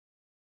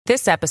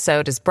This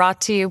episode is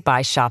brought to you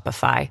by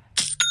Shopify.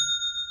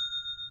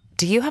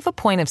 Do you have a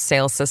point of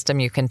sale system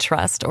you can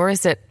trust, or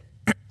is it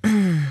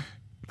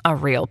a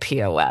real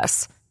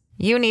POS?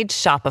 You need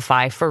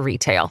Shopify for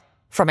retail.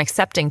 From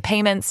accepting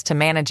payments to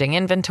managing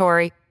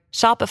inventory,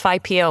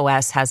 Shopify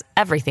POS has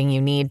everything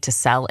you need to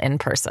sell in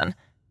person.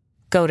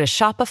 Go to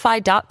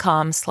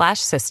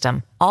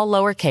shopify.com/system, all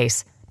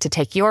lowercase, to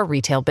take your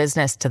retail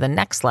business to the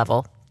next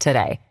level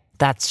today.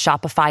 That's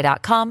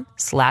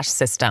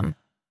shopify.com/system.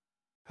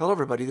 Hello,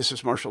 everybody. This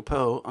is Marshall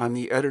Poe. I'm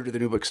the editor of the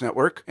New Books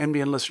Network.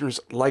 NBN listeners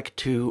like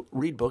to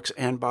read books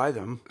and buy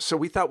them. So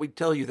we thought we'd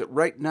tell you that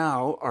right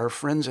now, our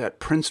friends at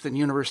Princeton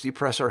University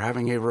Press are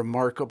having a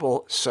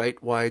remarkable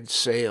site-wide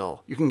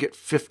sale. You can get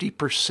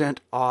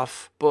 50%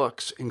 off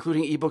books,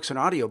 including ebooks and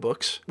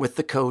audiobooks, with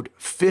the code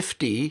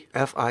 50,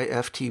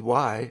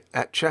 F-I-F-T-Y,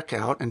 at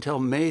checkout until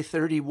May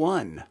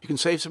 31. You can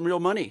save some real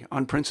money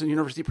on Princeton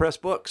University Press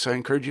books. I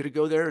encourage you to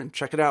go there and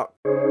check it out.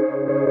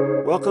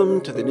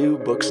 Welcome to the New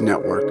Books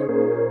Network.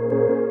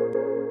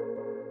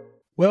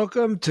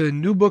 Welcome to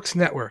New Books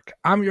Network.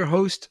 I'm your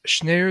host,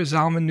 Schneur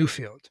Zalman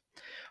Newfield.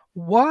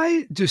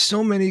 Why do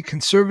so many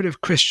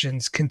conservative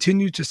Christians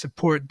continue to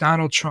support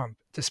Donald Trump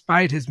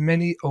despite his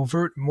many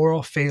overt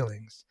moral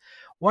failings?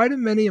 Why do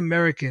many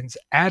Americans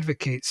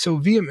advocate so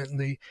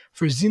vehemently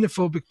for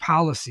xenophobic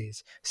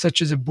policies such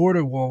as a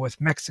border wall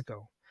with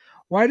Mexico?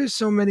 Why do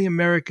so many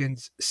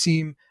Americans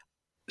seem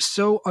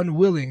so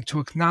unwilling to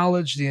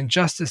acknowledge the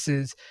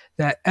injustices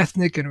that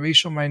ethnic and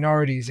racial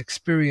minorities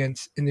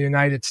experience in the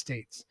United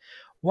States?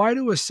 Why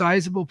do a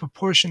sizable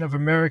proportion of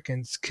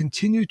Americans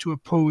continue to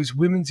oppose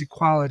women's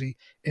equality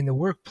in the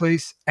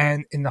workplace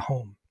and in the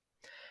home?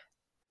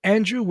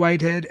 Andrew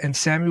Whitehead and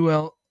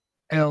Samuel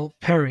L.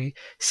 Perry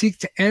seek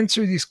to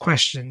answer these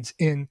questions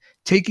in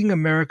Taking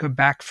America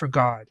Back for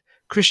God,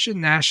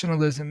 Christian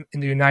Nationalism in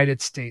the United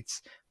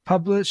States,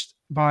 published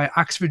by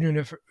Oxford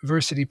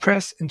University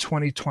Press in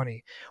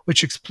 2020,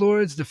 which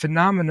explores the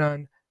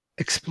phenomenon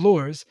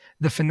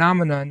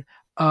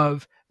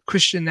of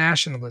Christian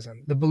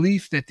nationalism, the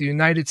belief that the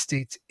United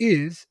States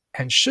is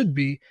and should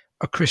be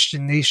a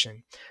Christian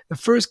nation. The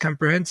first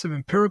comprehensive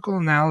empirical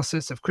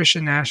analysis of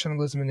Christian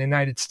nationalism in the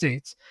United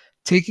States,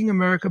 Taking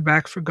America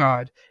Back for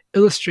God,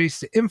 illustrates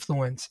the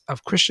influence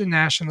of Christian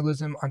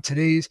nationalism on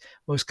today's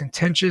most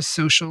contentious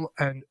social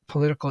and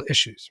political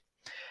issues.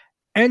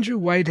 Andrew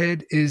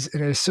Whitehead is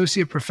an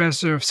associate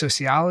professor of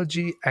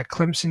sociology at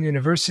Clemson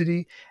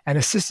University and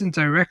assistant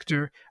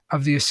director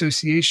of the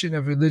Association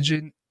of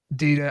Religion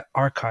Data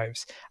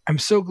Archives. I'm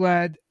so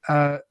glad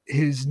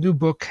his new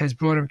book has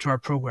brought him to our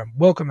program.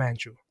 Welcome,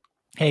 Andrew.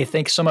 Hey,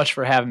 thanks so much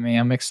for having me.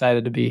 I'm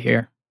excited to be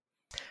here.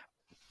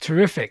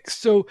 Terrific.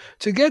 So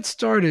to get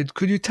started,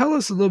 could you tell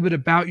us a little bit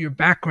about your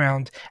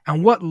background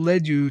and what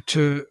led you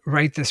to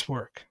write this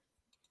work?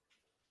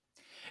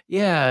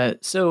 Yeah,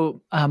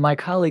 so my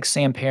colleague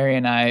Sam Perry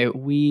and I,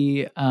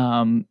 we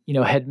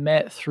had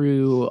met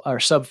through our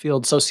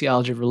subfield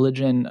sociology of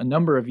religion a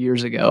number of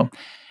years ago.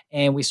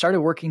 And we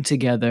started working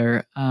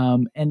together.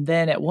 And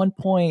then at one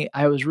point,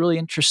 I was really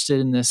interested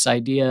in this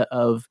idea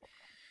of,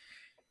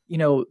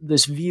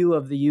 this view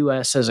of the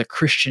U.S. as a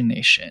Christian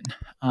nation,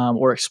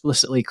 or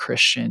explicitly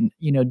Christian.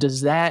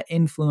 Does that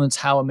influence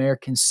how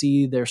Americans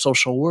see their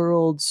social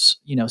worlds,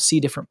 see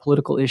different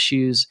political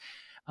issues?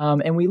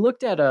 And we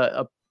looked at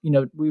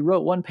we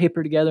wrote one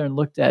paper together and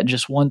looked at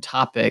just one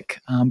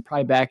topic,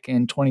 probably back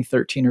in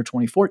 2013 or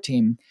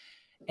 2014.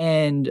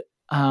 And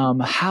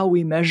how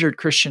we measured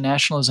Christian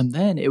nationalism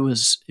then, it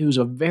was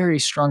a very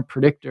strong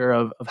predictor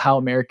of how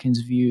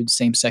Americans viewed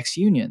same-sex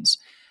unions,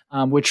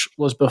 which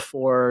was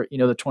before the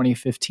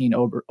 2015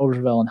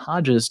 Obergefell and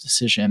Hodges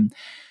decision.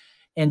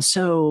 And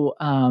so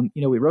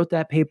we wrote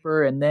that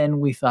paper, and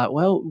then we thought,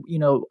 well,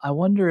 I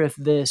wonder if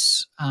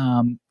this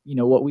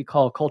what we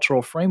call a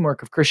cultural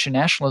framework of Christian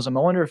nationalism,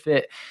 I wonder if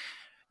it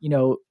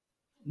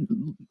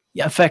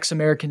affects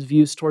Americans'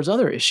 views towards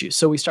other issues.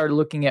 So we started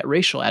looking at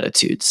racial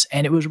attitudes,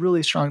 and it was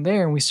really strong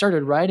there. And we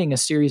started writing a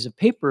series of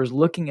papers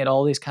looking at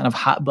all these kind of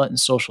hot button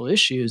social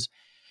issues.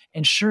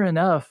 And sure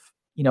enough,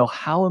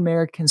 how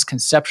Americans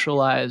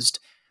conceptualized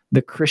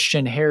the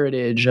Christian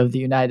heritage of the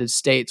United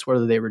States,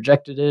 whether they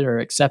rejected it or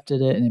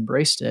accepted it and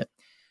embraced it,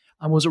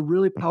 was a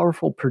really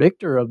powerful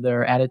predictor of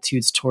their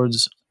attitudes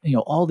towards,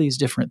 all these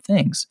different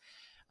things.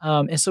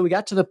 And so we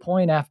got to the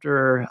point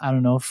after,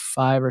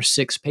 5 or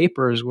 6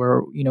 papers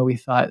where, we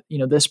thought,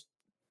 this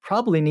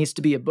probably needs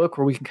to be a book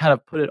where we can kind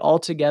of put it all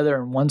together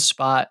in one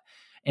spot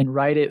and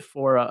write it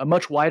for a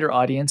much wider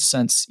audience,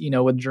 since,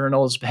 with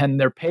journals and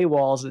their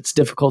paywalls, it's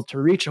difficult to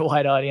reach a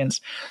wide audience.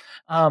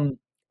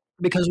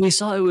 Because we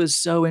saw it was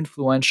so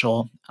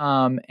influential.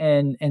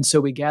 And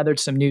so we gathered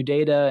some new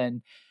data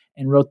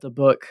and wrote the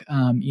book,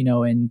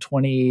 in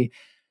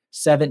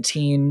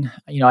 2017.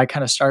 I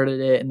kind of started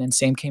it, and then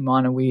Sam came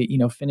on and we,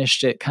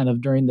 finished it kind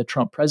of during the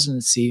Trump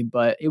presidency.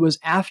 But it was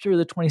after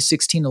the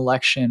 2016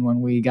 election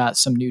when we got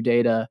some new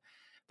data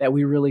that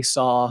we really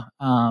saw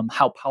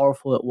how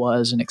powerful it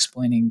was in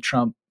explaining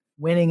Trump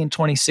winning in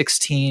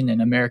 2016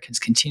 and Americans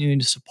continuing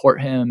to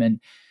support him. And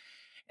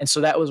And so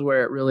that was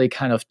where it really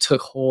kind of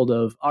took hold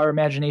of our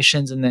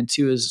imaginations. And then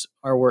too, as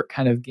our work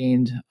kind of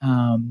gained,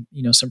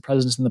 some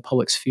presence in the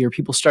public sphere,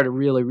 people started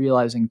really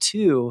realizing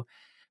too,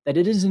 that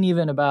it isn't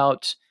even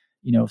about,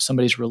 if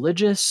somebody's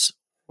religious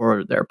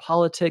or their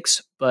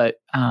politics, but,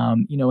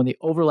 in the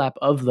overlap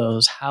of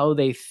those, how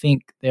they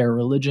think their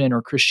religion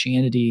or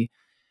Christianity,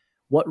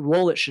 what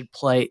role it should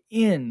play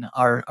in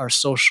our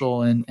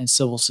social and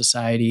civil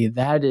society,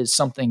 that is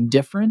something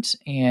different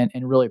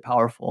and really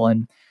powerful.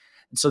 And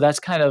so that's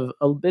kind of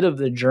a bit of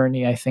the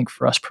journey, I think,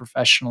 for us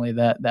professionally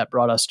that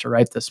brought us to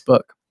write this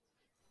book.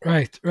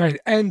 Right.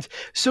 And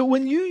so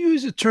when you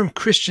use the term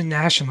Christian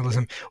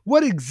nationalism,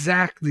 what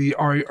exactly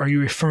are you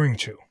referring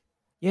to?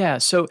 Yeah,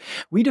 so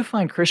we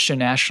define Christian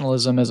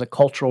nationalism as a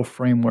cultural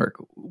framework,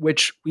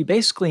 which we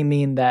basically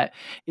mean that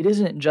it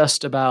isn't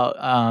just about,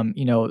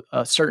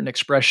 a certain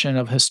expression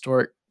of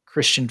historic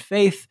Christian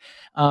faith,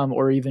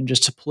 or even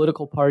just a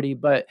political party,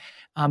 but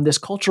this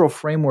cultural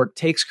framework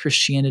takes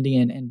Christianity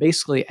and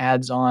basically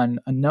adds on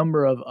a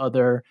number of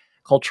other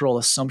cultural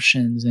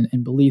assumptions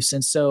and beliefs.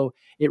 And so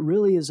it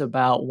really is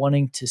about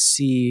wanting to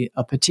see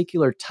a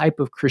particular type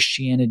of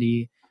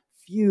Christianity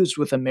fused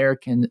with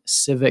American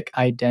civic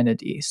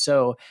identity.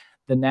 So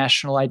the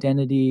national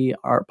identity,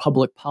 our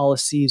public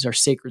policies, our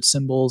sacred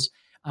symbols.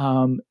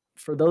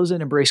 For those that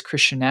embrace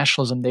Christian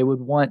nationalism, they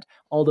would want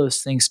all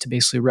those things to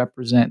basically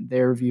represent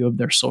their view of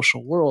their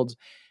social worlds.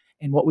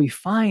 And what we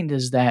find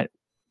is that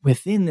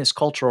within this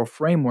cultural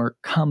framework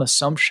come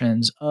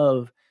assumptions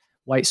of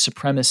white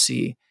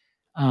supremacy,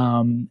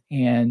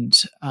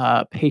 and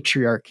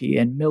patriarchy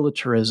and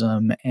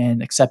militarism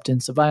and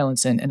acceptance of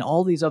violence and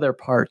all these other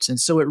parts. And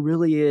so it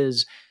really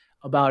is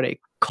about a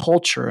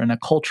culture and a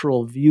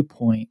cultural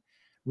viewpoint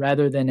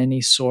rather than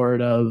any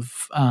sort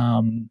of,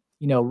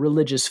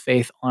 religious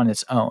faith on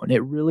its own.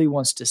 It really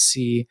wants to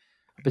see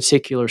a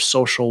particular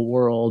social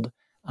world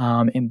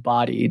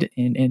embodied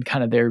in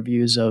kind of their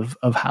views of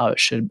how it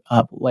should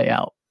lay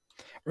out.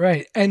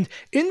 Right. And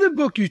in the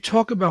book, you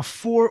talk about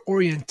 4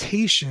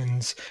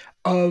 orientations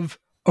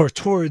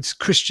towards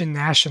Christian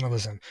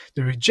nationalism: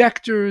 the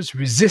rejectors,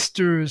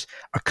 resistors,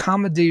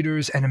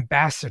 accommodators, and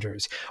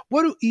ambassadors.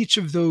 What do each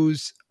of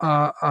those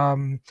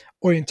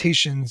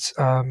orientations,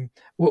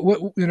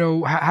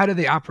 how do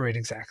they operate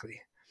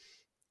exactly?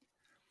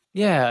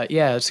 Yeah,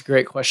 it's a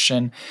great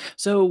question.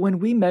 So when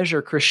we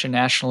measure Christian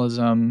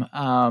nationalism,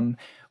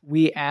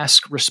 we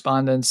ask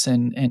respondents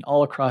and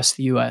all across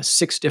the U.S.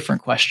 6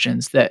 different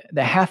questions that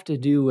have to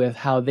do with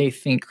how they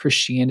think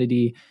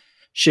Christianity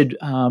should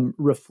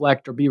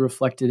reflect or be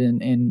reflected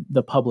in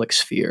the public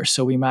sphere.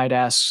 So we might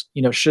ask,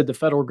 should the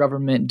federal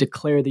government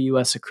declare the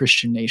U.S. a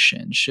Christian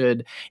nation?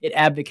 Should it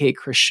advocate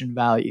Christian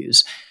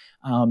values?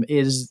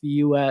 Is the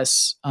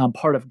U.S.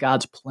 Part of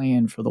God's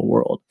plan for the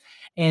world?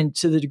 And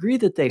to the degree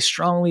that they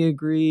strongly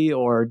agree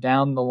or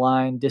down the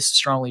line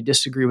strongly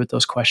disagree with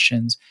those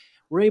questions,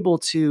 we're able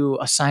to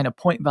assign a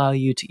point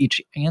value to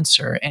each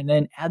answer and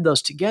then add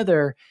those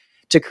together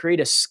to create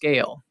a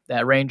scale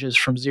that ranges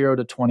from 0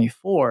 to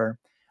 24.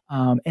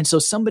 And so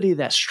somebody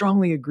that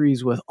strongly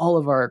agrees with all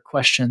of our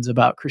questions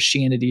about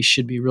Christianity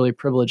should be really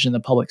privileged in the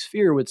public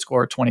sphere would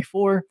score a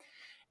 24.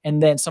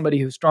 And then somebody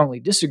who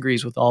strongly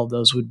disagrees with all of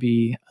those would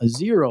be a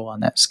 0 on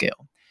that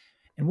scale.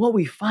 And what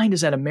we find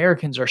is that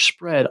Americans are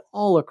spread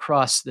all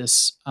across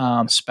this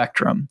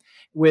spectrum,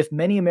 with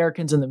many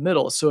Americans in the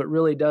middle. So it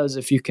really does,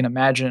 if you can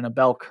imagine a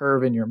bell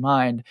curve in your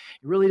mind,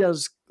 it really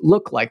does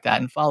look like that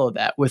and follow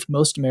that, with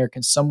most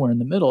Americans somewhere in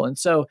the middle. And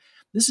so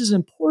this is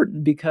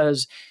important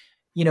because,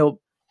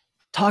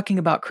 talking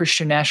about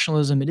Christian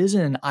nationalism, it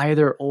isn't an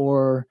either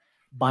or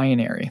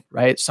binary,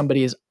 right?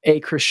 Somebody is a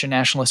Christian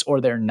nationalist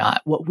or they're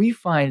not. What we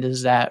find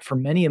is that for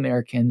many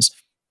Americans,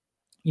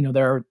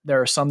 there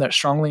are some that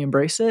strongly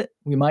embrace it.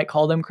 We might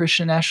call them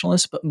Christian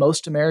nationalists, but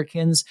most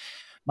Americans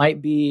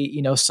might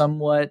be,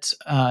 somewhat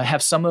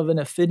have some of an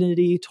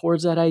affinity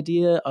towards that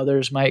idea.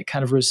 Others might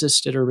kind of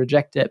resist it or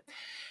reject it.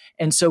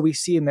 And so we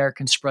see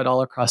Americans spread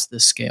all across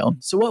this scale.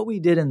 So what we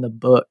did in the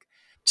book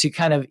to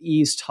kind of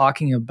ease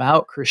talking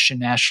about Christian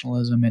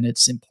nationalism and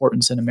its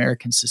importance in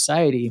American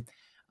society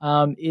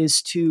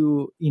is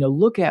to,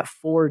 look at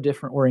 4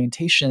 different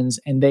orientations,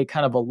 and they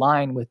kind of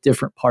align with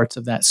different parts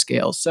of that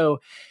scale. So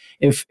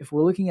if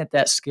we're looking at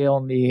that scale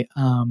in the,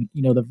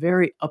 the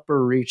very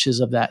upper reaches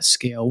of that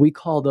scale, we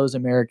call those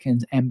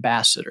Americans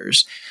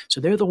ambassadors.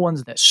 So they're the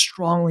ones that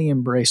strongly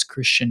embrace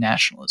Christian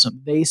nationalism.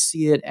 They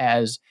see it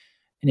as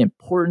an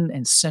important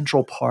and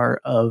central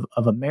part of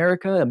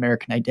America,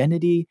 American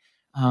identity,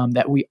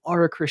 that we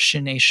are a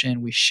Christian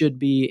nation, we should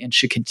be and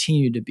should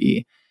continue to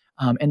be,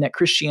 and that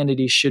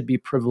Christianity should be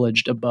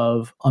privileged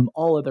above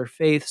all other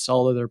faiths,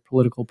 all other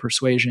political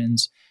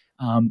persuasions.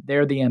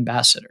 They're the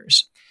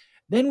ambassadors.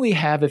 Then we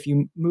have, if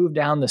you move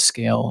down the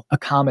scale,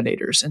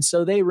 accommodators. And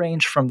so they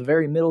range from the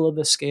very middle of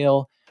the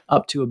scale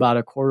up to about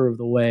a quarter of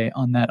the way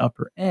on that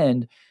upper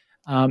end.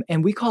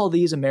 And we call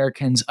these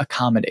Americans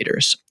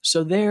accommodators.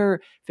 So they're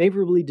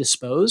favorably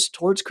disposed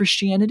towards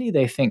Christianity.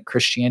 They think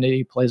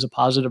Christianity plays a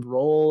positive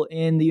role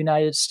in the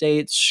United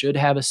States, should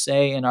have a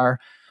say in our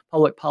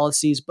public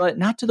policies, but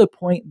not to the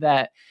point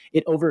that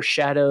it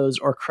overshadows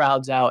or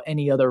crowds out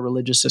any other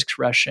religious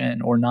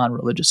expression or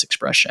non-religious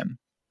expression.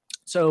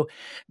 So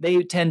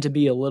they tend to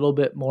be a little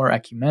bit more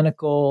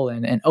ecumenical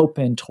and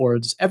open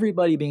towards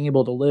everybody being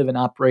able to live and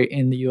operate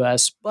in the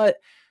U.S. But,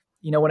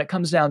 when it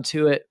comes down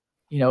to it,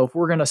 if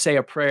we're going to say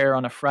a prayer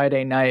on a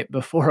Friday night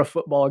before a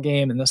football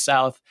game in the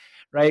South,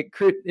 right,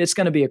 it's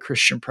going to be a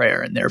Christian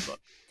prayer in their book.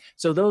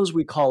 So those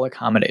we call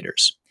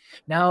accommodators.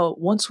 Now,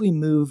 once we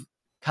move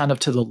kind of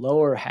to the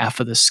lower half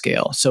of the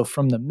scale, so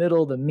from the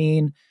middle, the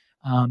mean,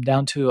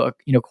 down to a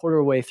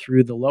quarter way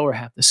through the lower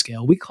half of the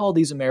scale, we call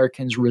these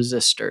Americans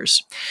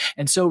resistors.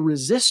 And so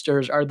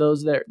resistors are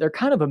those that they're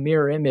kind of a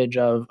mirror image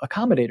of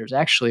accommodators,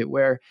 actually,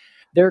 where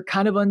they're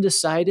kind of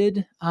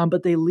undecided,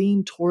 but they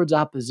lean towards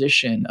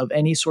opposition of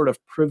any sort of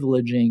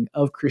privileging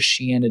of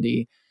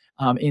Christianity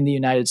in the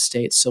United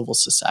States civil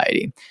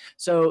society.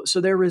 So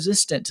they're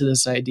resistant to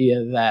this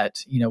idea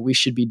that, we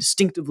should be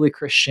distinctively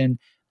Christian.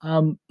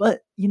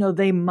 But,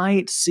 they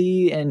might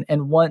see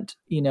and want,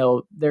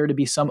 there to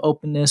be some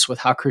openness with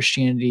how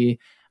Christianity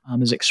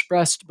is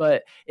expressed,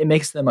 but it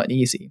makes them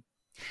uneasy.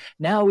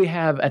 Now we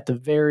have at the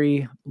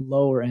very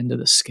lower end of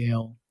the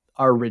scale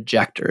our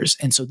rejectors.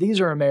 And so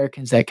these are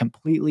Americans that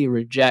completely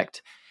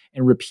reject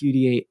and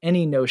repudiate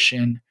any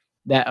notion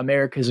that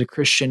America is a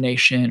Christian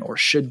nation or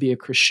should be a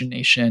Christian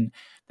nation,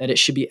 that it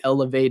should be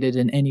elevated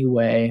in any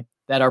way,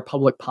 that our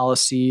public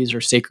policies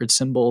or sacred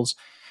symbols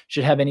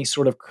should have any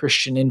sort of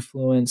Christian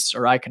influence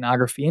or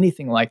iconography,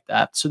 anything like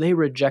that. So they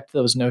reject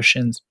those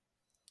notions,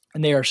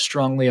 and they are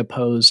strongly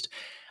opposed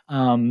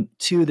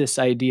to this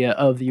idea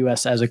of the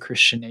U.S. as a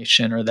Christian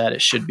nation, or that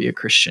it should be a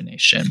Christian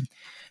nation.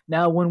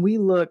 Now, when we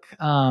look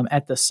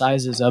at the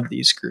sizes of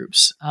these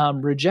groups,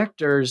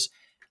 rejectors,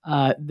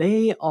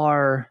 they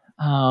are,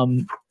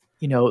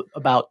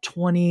 about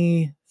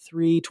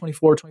 23,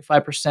 24,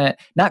 25%,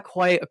 not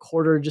quite a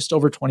quarter, just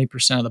over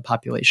 20% of the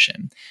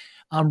population.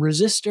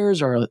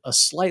 Resistors are a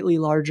slightly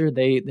larger.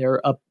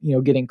 They're up,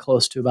 getting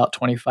close to about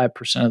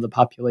 25% of the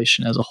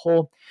population as a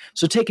whole.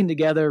 So taken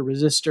together,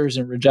 resistors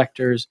and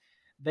rejectors,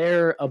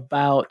 they're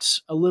about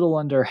a little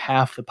under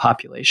half the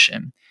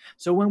population.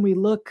 So when we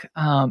look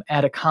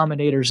at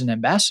accommodators and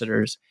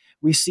ambassadors,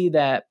 we see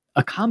that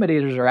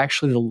accommodators are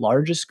actually the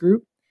largest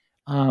group.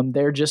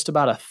 They're just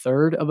about a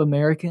third of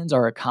Americans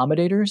are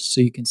accommodators.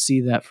 So you can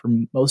see that for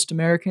most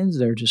Americans,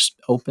 they're just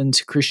open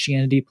to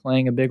Christianity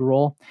playing a big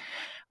role.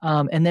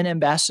 And then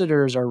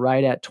ambassadors are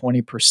right at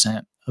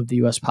 20% of the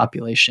U.S.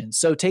 population.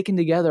 So taken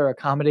together,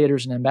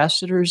 accommodators and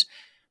ambassadors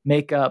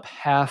make up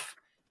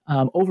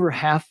over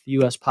half the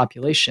U.S.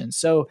 population.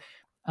 So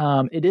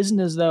it isn't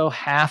as though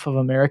half of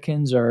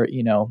Americans are,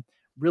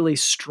 really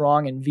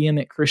strong and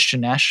vehement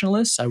Christian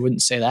nationalists. I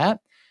wouldn't say that.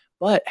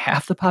 But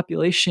half the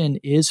population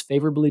is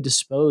favorably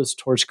disposed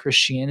towards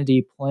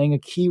Christianity playing a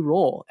key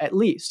role, at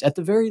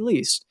the very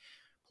least,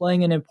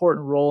 playing an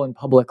important role in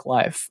public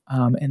life,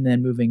 and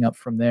then moving up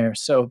from there.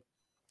 So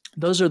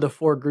those are the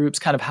four groups,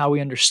 kind of how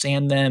we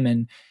understand them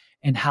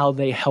and how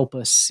they help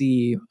us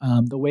see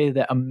the way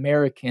that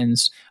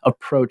Americans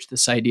approach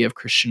this idea of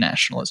Christian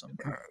nationalism.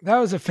 That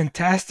was a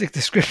fantastic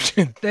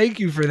description. Thank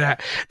you for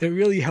that. That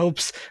really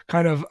helps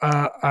kind of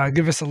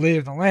give us a lay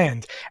of the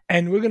land.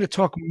 And we're going to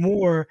talk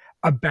more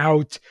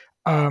about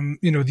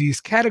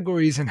these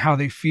categories and how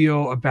they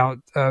feel about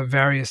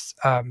various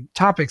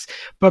topics.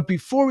 But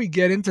before we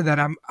get into that,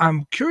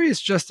 I'm curious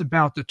just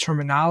about the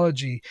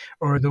terminology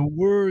or the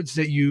words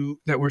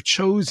that were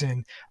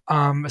chosen,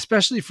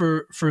 especially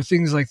for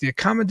things like the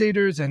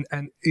accommodators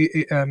and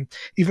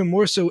even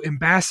more so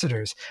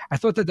ambassadors. I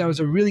thought that was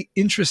a really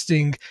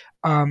interesting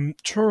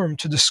term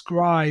to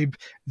describe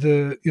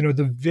the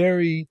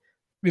very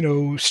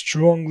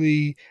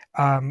strongly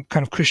kind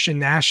of Christian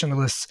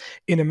nationalists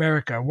in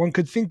America. One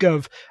could think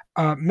of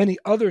many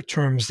other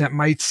terms that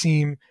might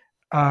seem,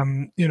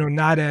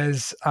 not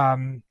as,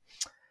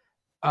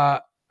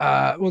 not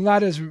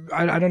as,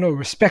 I don't know,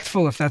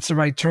 respectful, if that's the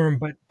right term,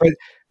 but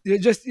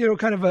just,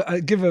 kind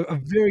of give a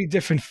very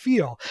different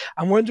feel.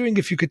 I'm wondering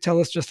if you could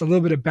tell us just a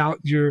little bit about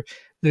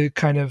the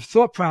kind of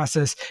thought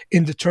process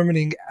in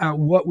determining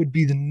what would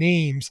be the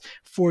names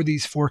for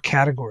these four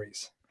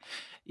categories.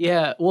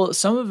 Yeah, well,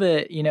 some of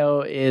it,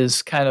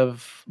 is kind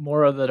of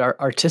more of the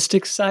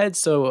artistic side.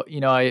 So,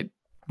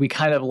 we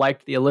kind of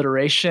liked the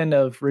alliteration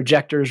of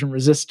rejectors and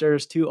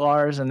resistors, 2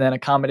 R's, and then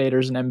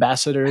accommodators and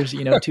ambassadors,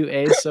 2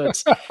 A's. So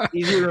it's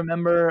easy to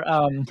remember.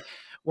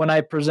 When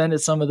I presented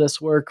some of this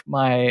work,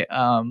 my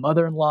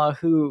mother-in-law,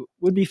 who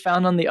would be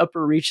found on the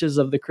upper reaches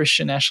of the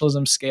Christian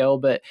nationalism scale,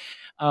 but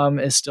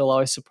is still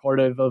always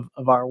supportive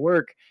of our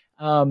work,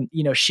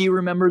 she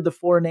remembered the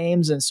 4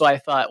 names. And so I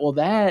thought, well,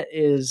 that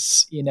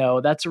is,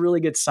 that's a really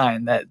good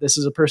sign that this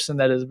is a person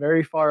that is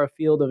very far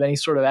afield of any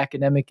sort of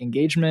academic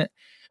engagement,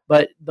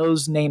 but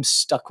those names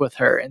stuck with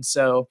her. And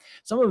so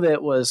some of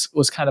it was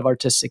kind of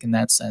artistic in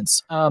that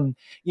sense.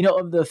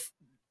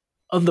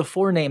 of the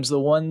four names, the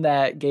one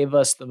that gave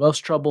us the most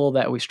trouble,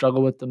 that we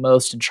struggled with the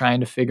most in trying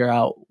to figure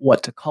out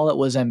what to call it,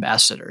 was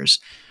ambassadors.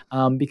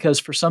 Because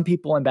for some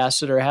people,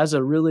 ambassador has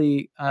a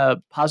really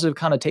positive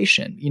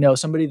connotation.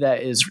 Somebody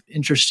that is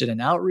interested in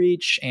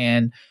outreach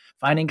and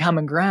finding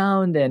common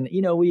ground, and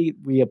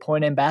we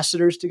appoint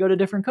ambassadors to go to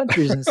different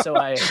countries, and so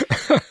I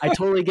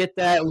totally get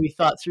that. We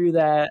thought through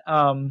that.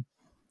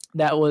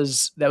 That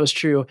was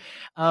true.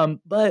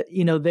 But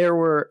there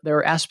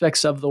were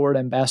aspects of the word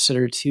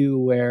ambassador too,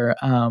 where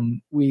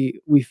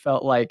we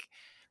felt like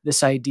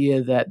this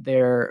idea that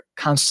they're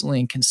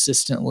constantly and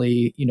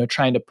consistently,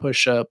 trying to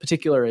push a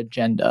particular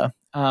agenda.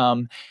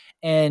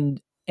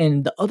 And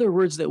the other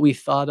words that we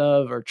thought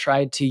of or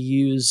tried to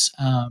use,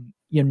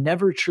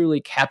 never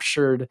truly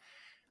captured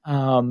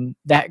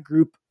that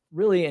group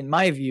really, in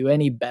my view,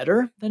 any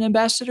better than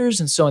ambassadors.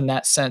 And so in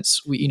that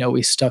sense,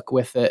 we stuck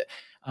with it.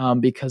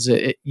 Because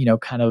it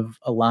kind of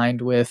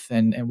aligned with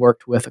and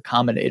worked with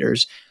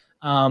accommodators.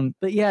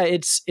 But yeah,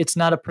 it's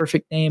not a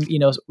perfect name.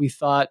 We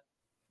thought,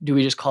 do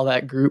we just call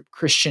that group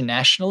Christian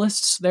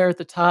nationalists there at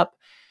the top?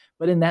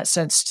 But in that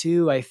sense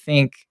too, I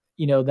think,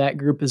 that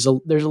group there's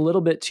a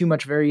little bit too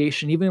much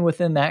variation even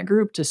within that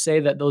group to say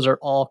that those are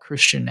all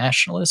Christian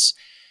nationalists.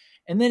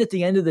 And then at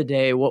the end of the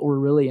day, what we're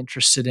really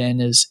interested in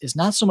is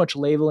not so much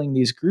labeling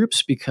these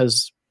groups,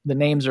 because the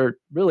names are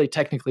really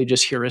technically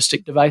just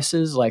heuristic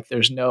devices. Like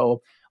there's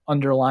no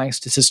underlying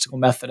statistical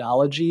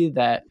methodology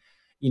that,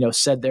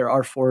 said there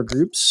are four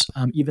groups,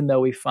 even though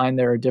we find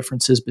there are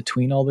differences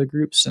between all the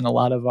groups. And a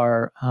lot of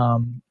our,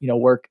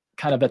 work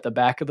kind of at the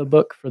back of the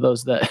book for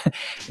those that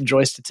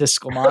enjoy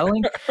statistical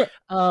modeling.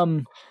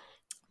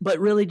 But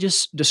really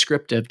just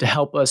descriptive to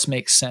help us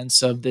make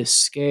sense of this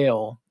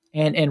scale.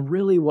 And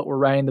really what we're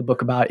writing the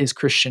book about is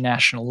Christian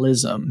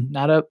nationalism,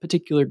 not a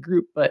particular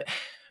group, but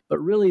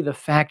really the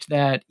fact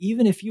that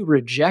even if you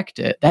reject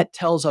it, that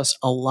tells us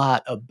a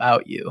lot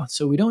about you.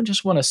 So we don't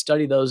just want to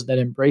study those that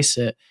embrace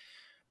it,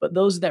 but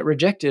those that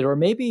reject it or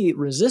maybe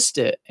resist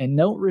it and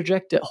don't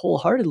reject it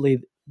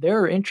wholeheartedly.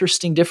 There are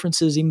interesting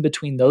differences even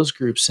between those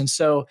groups. And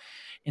so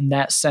in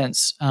that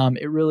sense,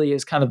 it really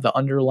is kind of the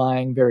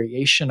underlying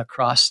variation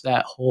across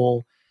that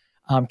whole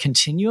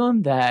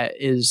continuum that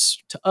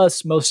is to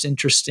us most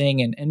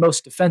interesting and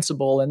most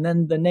defensible. And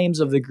then the names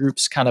of the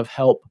groups kind of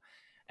help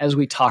as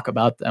we talk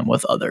about them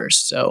with others.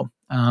 So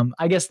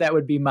I guess that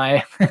would be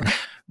my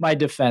my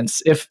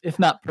defense. If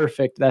not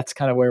perfect, that's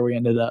kind of where we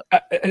ended up.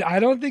 I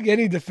don't think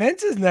any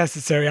defense is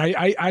necessary.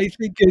 I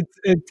think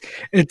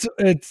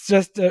it's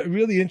just a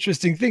really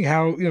interesting thing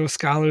how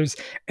scholars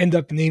end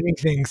up naming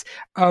things.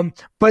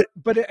 But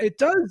it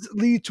does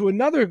lead to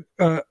another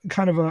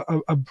kind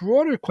of a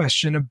broader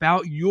question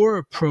about your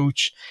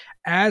approach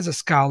as a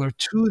scholar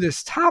to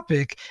this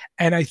topic.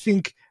 And I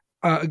think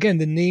again,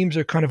 the names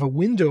are kind of a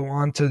window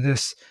onto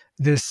this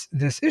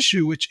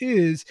issue, which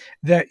is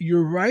that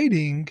you're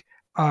writing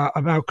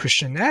about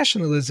Christian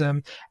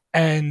nationalism,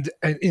 and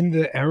in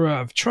the era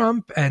of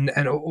Trump and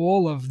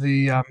all of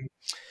the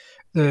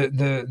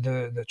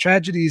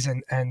tragedies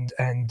and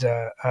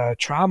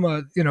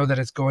trauma that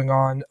is going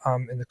on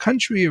in the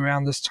country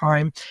around this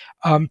time,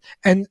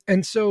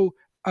 and so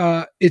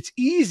it's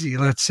easy,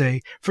 let's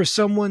say, for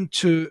someone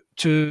to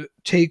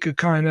take a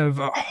kind of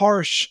a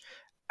harsh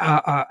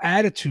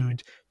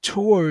attitude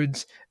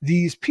towards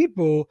these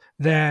people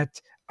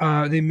that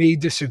they may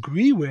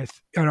disagree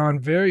with and on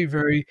very,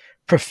 very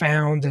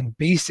profound and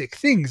basic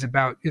things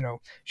about,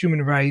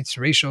 human rights,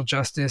 racial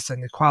justice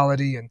and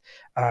equality and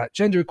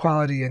gender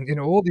equality and,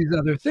 all these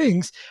other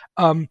things.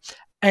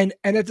 And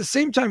at the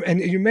same time, and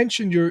you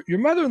mentioned your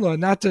mother-in-law,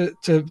 not to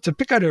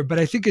pick on her, but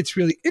I think it's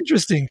really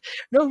interesting.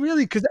 No,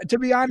 really, because to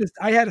be honest,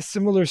 I had a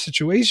similar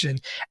situation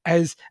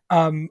as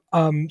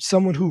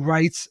someone who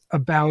writes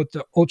about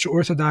the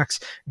ultra-Orthodox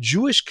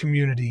Jewish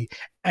community,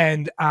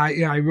 and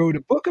I wrote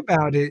a book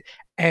about it,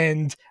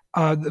 and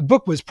the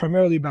book was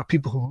primarily about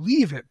people who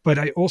leave it, but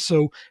I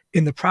also,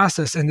 in the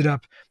process, ended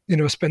up,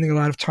 spending a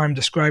lot of time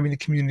describing the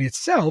community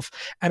itself.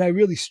 And I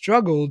really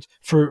struggled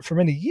for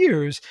many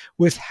years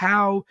with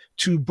how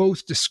to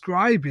both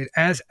describe it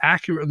as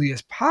accurately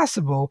as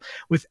possible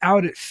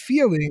without it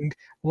feeling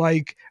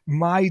like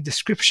my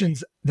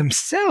descriptions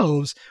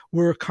themselves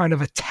were a kind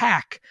of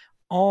attack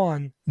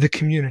on the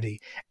community.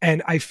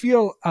 And I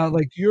feel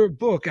like your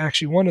book,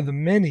 actually one of the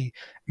many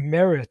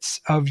merits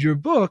of your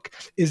book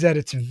is that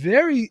it's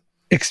very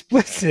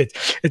explicit,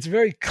 it's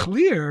very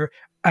clear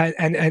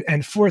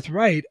and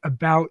forthright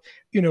about,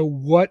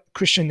 what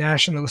Christian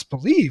nationalists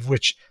believe,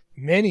 which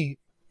many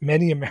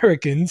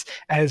Americans,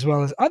 as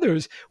well as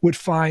others, would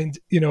find,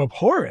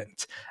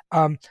 abhorrent.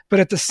 But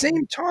at the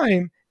same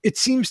time, it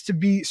seems to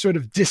be sort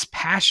of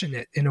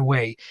dispassionate in a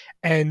way.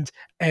 And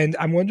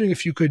I'm wondering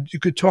if you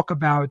could talk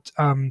about,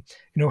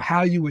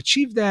 how you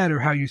achieved that or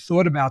how you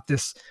thought about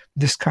this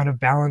kind of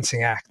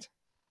balancing act.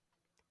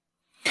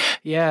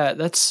 Yeah,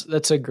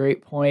 that's a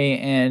great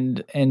point.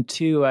 And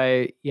two,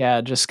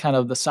 just kind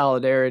of the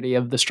solidarity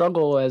of the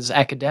struggle as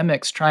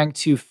academics trying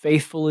to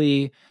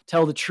faithfully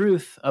tell the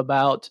truth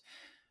about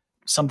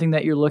something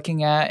that you're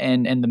looking at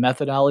and the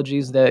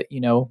methodologies that,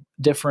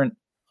 different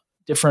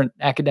different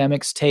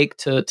academics take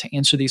to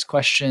answer these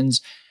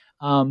questions.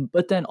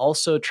 But then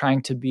also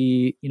trying to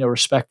be,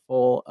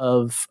 respectful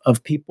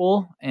of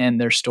people and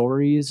their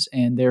stories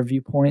and their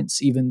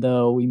viewpoints, even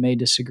though we may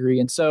disagree.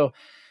 And so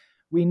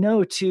we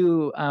know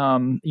too,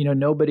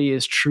 nobody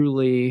is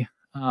truly,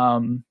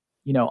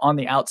 on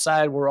the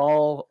outside. We're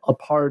all a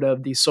part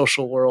of these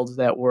social worlds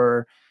that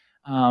we're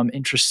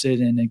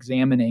interested in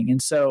examining.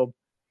 And so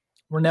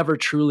we're never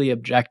truly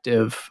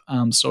objective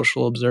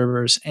social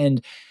observers.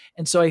 And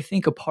so I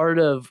think a part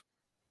of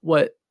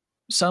what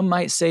some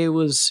might say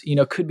was,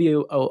 could be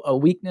a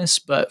weakness,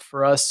 but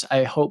for us,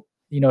 I hope,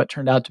 it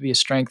turned out to be a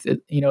strength. At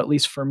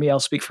least for me, I'll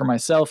speak for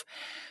myself,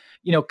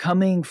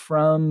 coming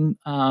from,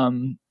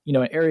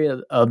 an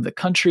area of the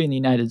country in the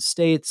United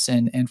States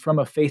and from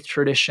a faith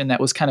tradition that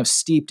was kind of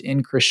steeped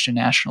in Christian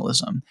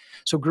nationalism.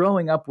 So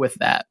growing up with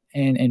that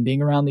and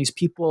being around these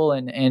people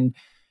and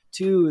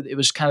two, it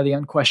was kind of the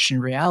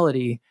unquestioned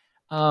reality,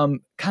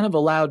 kind of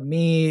allowed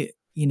me,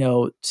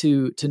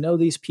 to know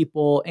these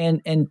people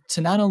and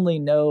to not only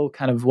know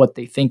kind of what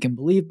they think and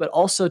believe, but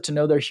also to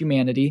know their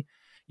humanity,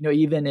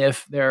 even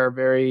if there are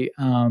very,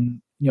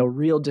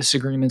 real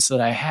disagreements that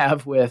I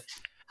have with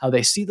how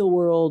they see the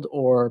world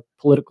or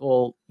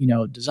political,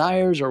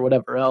 desires or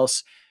whatever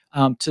else,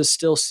 to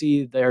still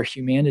see their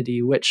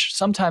humanity, which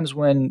sometimes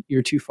when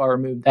you're too far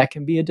removed, that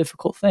can be a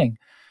difficult thing.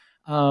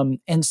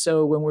 And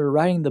so when we were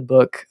writing the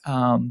book,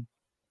 and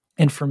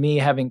for me,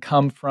 having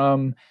come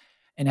from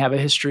and have a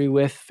history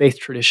with faith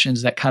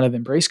traditions that kind of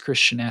embrace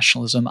Christian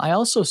nationalism, I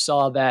also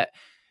saw that,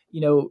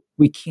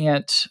 we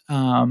can't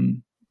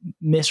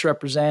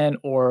misrepresent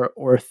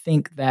or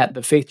think that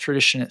the faith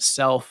tradition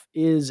itself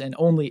is and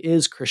only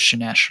is Christian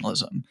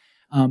nationalism.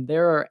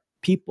 There are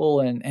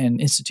people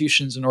and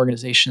institutions and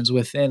organizations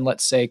within,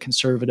 let's say,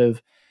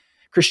 conservative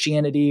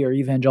Christianity or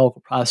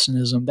evangelical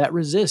Protestantism that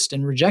resist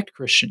and reject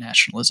Christian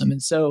nationalism.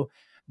 And so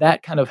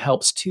that kind of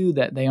helps too,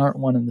 that they aren't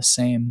one and the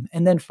same.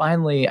 And then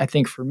finally, I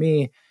think for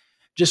me,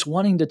 just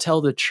wanting to tell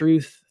the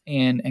truth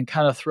and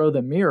kind of throw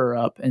the mirror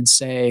up and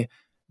say,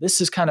 this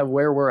is kind of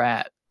where we're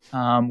at.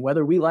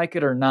 Whether we like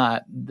it or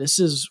not, this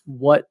is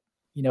what,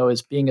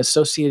 is being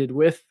associated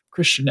with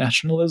Christian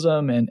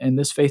nationalism and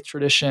this faith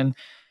tradition.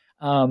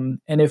 And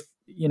if,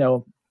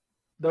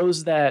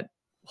 those that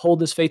hold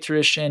this faith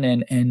tradition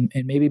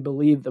and maybe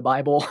believe the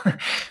Bible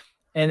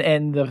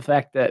and the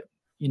fact that,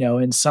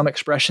 in some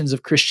expressions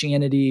of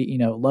Christianity,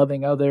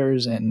 loving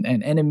others and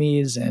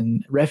enemies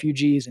and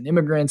refugees and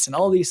immigrants and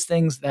all these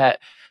things that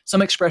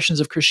some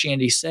expressions of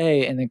Christianity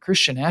say, and then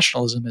Christian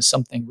nationalism is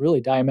something really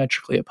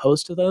diametrically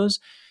opposed to those,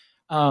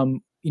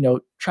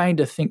 trying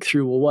to think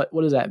through, well,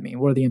 what does that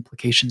mean? What are the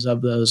implications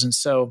of those? And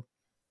so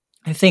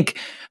I think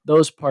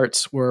those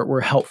parts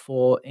were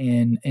helpful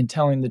in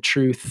telling the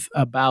truth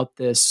about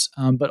this,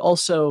 but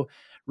also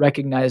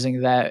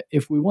recognizing that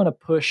if we want to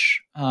push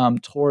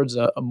towards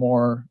a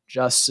more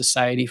just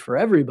society for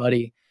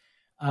everybody,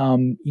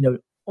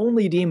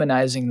 only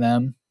demonizing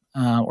them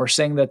or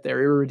saying that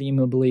they're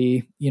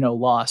irredeemably,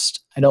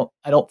 lost, I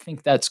don't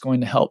think that's going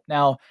to help.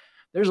 Now,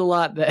 there's a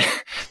lot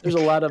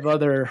of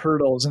other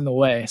hurdles in the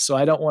way, so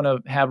I don't want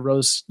to have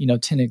rose,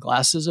 tinted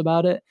glasses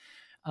about it.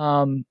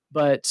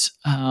 But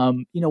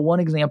one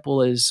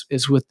example is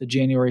with the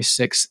January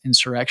 6th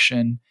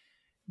insurrection.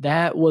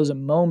 That was a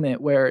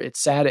moment where it's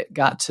sad it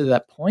got to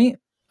that point,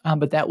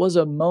 but that was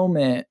a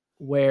moment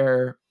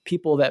where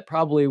people that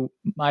probably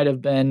might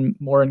have been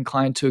more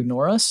inclined to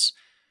ignore us,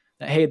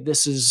 that, hey,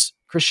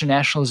 Christian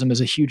nationalism is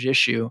a huge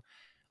issue,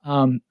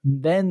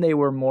 then they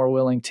were more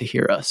willing to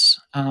hear us.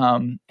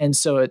 And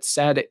so it's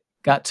sad it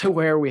got to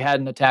where we had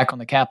an attack on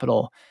the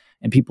Capitol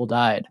and people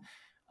died.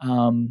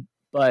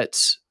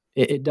 But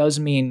it does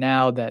mean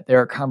now that there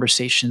are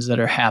conversations that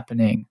are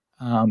happening,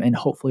 and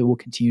hopefully will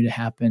continue to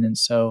happen. And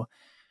so,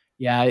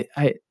 yeah,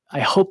 I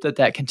hope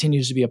that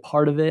continues to be a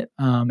part of it,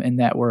 and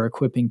that we're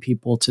equipping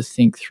people to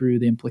think through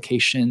the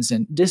implications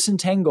and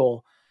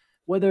disentangle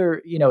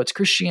whether, it's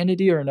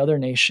Christianity or in other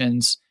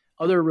nations,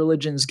 other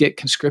religions get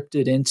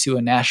conscripted into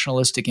a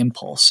nationalistic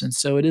impulse. And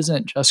so it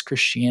isn't just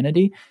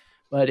Christianity,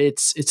 but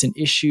it's an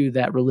issue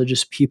that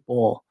religious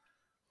people,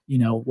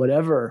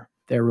 whatever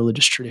their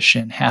religious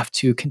tradition, have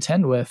to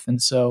contend with.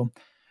 And so,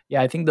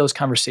 yeah, I think those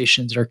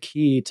conversations are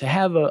key to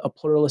have a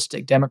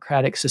pluralistic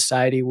democratic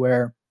society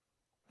where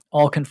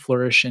all can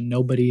flourish and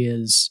nobody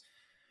is,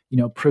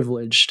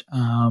 privileged,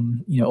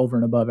 over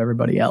and above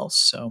everybody else.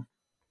 So.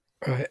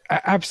 Right.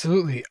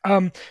 Absolutely.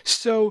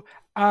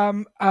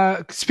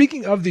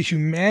 Speaking of the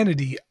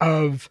humanity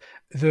of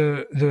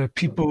the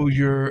people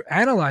you're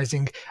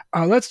analyzing,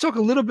 let's talk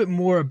a little bit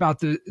more about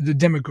the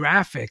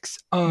demographics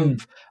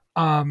of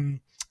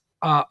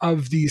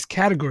these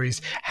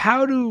categories.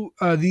 How do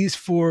these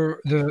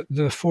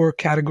the four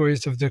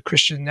categories of the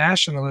Christian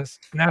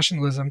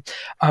nationalism,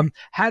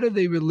 how do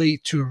they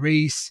relate to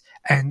race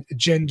and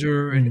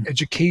gender and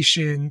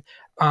education?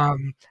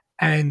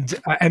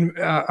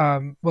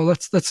 Well,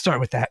 let's start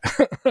with that.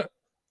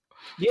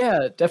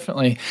 Yeah,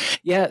 definitely.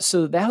 Yeah,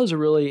 so that was a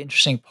really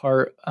interesting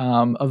part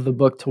of the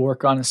book to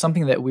work on, and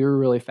something that we were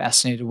really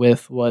fascinated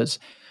with was,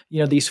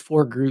 these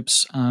four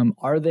groups,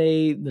 are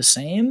they the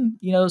same,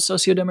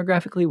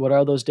 sociodemographically? What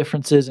are those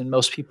differences? And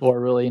most people are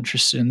really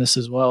interested in this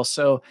as well.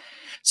 So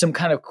some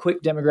kind of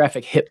quick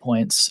demographic hit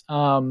points.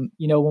 When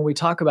we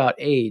talk about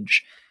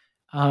age,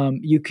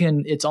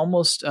 it's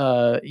almost,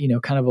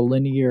 kind of a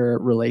linear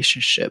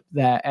relationship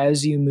that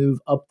as you move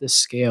up the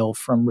scale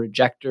from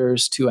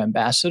rejectors to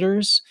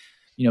ambassadors,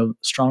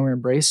 stronger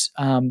embrace,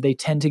 they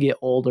tend to get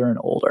older and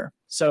older.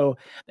 So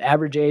the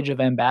average age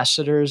of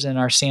ambassadors in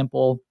our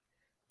sample,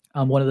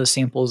 one of the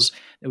samples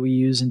that we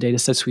use and data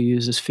sets we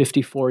use is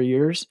 54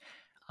 years.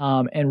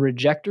 And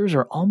rejectors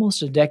are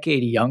almost a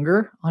decade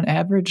younger on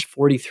average,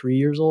 43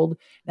 years old.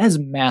 That's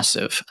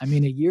massive. I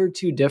mean, a year or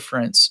two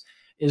difference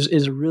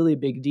is a really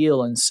big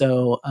deal. And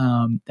so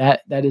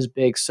that is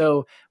big.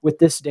 So with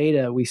this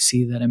data, we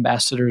see that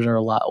ambassadors are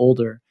a lot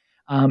older.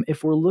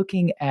 If we're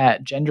looking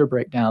at gender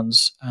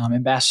breakdowns,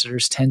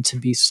 ambassadors tend to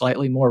be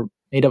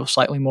made up of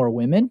slightly more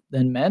women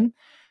than men.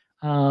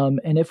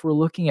 And if we're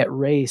looking at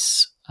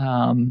race,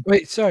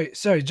 wait, sorry,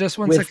 just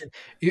one second.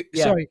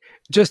 Sorry,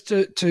 just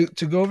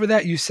to go over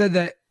that, you said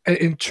that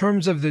in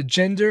terms of the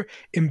gender,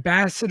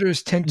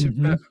 ambassadors tend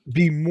to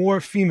be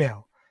more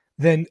female.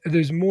 Then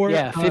there's more.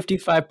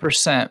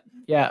 55%.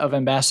 Of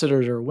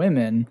ambassadors are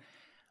women,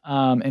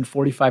 and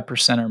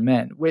 45% are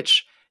men.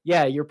 Which,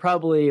 you're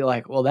probably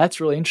like, well, that's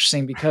really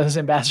interesting because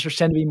ambassadors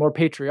tend to be more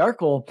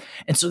patriarchal,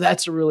 and so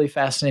that's a really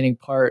fascinating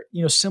part.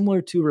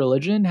 Similar to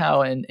religion,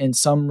 how in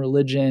some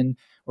religion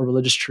or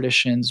religious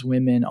traditions,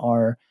 women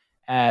are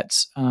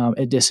at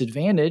a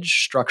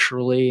disadvantage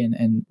structurally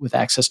and with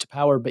access to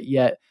power, but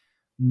yet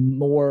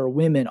more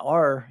women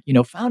are,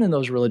 found in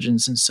those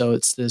religions. And so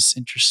it's this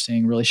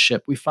interesting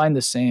relationship. We find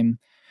the same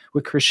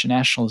with Christian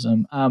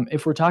nationalism.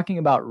 If we're talking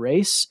about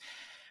race,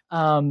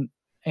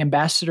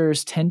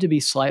 ambassadors tend to be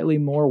slightly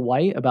more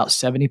white, about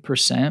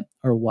 70%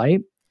 are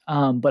white,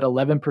 but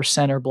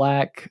 11% are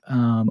Black,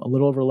 a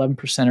little over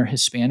 11% are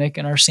Hispanic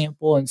in our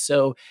sample. And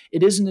so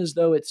it isn't as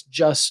though it's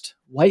just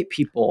white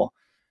people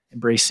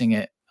embracing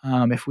it.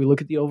 If we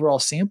look at the overall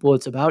sample,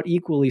 it's about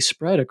equally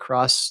spread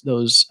across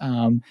those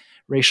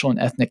racial and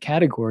ethnic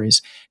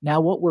categories.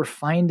 Now, what we're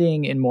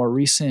finding in more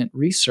recent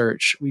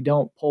research, we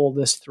don't pull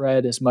this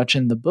thread as much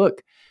in the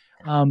book,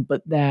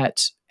 but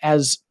that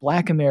as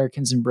Black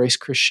Americans embrace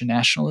Christian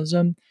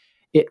nationalism,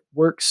 it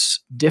works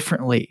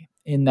differently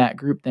in that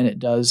group than it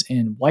does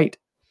in white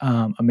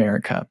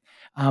America.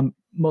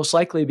 Most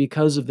likely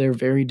because of their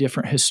very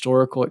different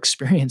historical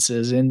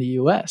experiences in the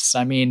U.S.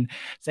 I mean,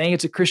 saying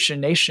it's a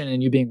Christian nation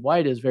and you being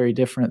white is very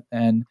different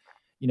than,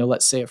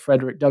 let's say a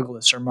Frederick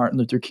Douglass or Martin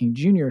Luther King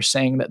Jr.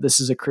 saying that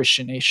this is a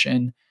Christian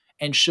nation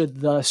and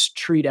should thus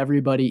treat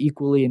everybody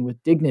equally and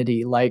with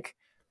dignity, like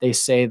they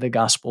say the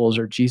Gospels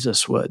or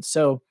Jesus would.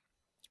 So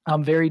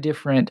very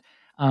different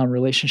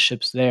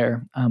relationships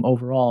there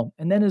overall.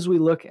 And then as we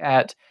look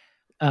at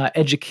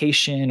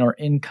education or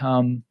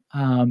income,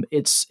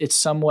 it's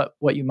somewhat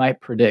what you might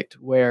predict,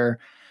 where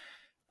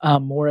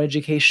more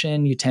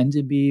education, you tend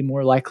to be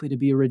more likely to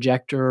be a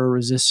rejector or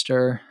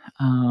resistor,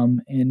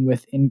 and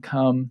with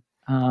income,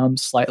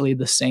 slightly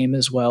the same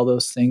as well,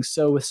 those things.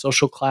 So with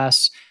social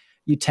class,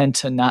 you tend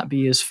to not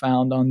be as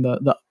found on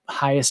the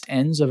highest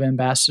ends of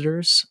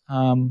ambassadors,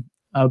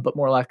 but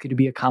more likely to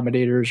be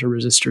accommodators or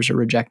resistors or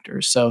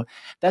rejectors. So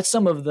that's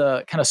some of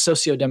the kind of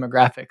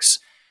socio-demographics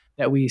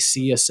that we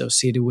see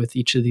associated with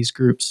each of these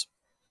groups.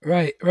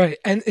 Right.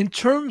 And in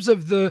terms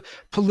of the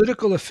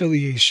political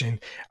affiliation,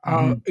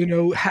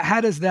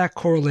 how does that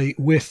correlate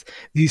with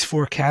these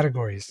four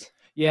categories?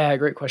 Yeah,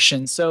 great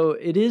question. So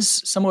it is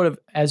somewhat of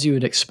as you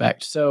would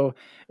expect. So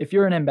if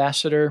you're an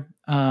ambassador,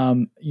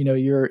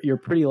 you're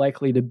pretty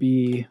likely to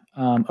be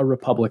a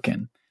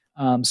Republican.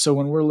 So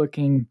when we're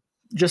looking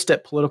just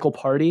at political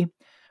party,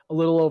 a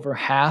little over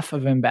half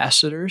of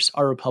ambassadors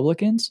are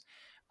Republicans,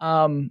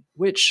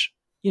 which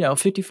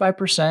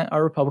 55%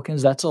 are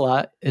Republicans. That's a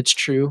lot. It's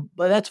true.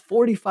 But that's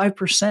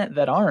 45%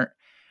 that aren't.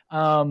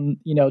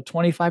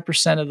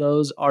 25% of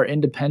those are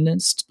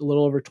independents. A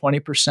little over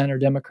 20% are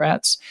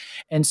Democrats.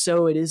 And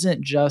so it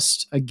isn't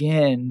just,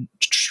 again,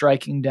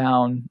 striking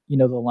down,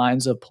 the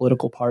lines of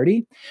political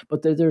party,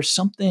 but there's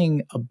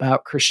something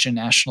about Christian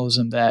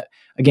nationalism that,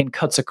 again,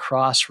 cuts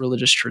across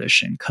religious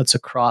tradition, cuts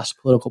across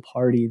political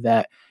party,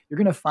 that you're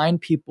going to find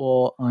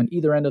people on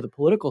either end of the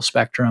political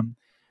spectrum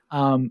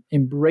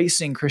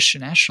embracing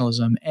Christian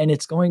nationalism, and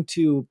it's going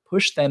to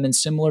push them in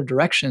similar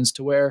directions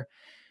to where,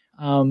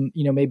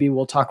 maybe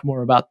we'll talk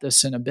more about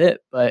this in a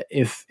bit, but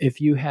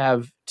if you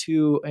have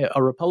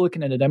a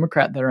Republican and a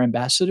Democrat that are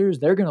ambassadors,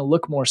 they're going to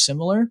look more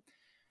similar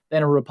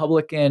than a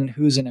Republican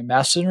who's an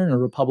ambassador and a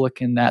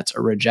Republican that's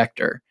a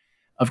rejector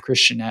of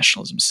Christian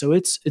nationalism. So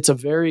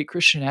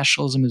Christian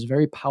nationalism is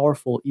very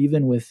powerful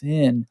even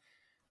within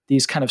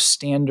these kind of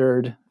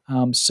standard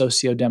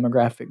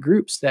socio-demographic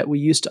groups that we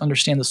use to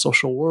understand the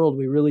social world.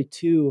 We really,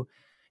 too,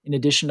 in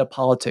addition to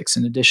politics,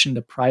 in addition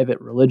to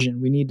private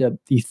religion, we need to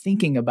be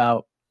thinking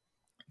about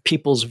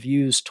people's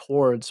views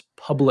towards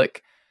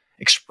public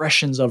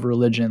expressions of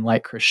religion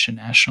like Christian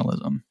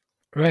nationalism.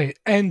 Right.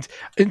 And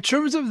in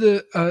terms of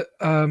the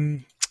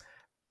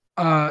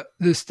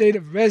the state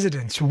of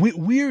residence,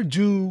 where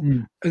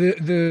do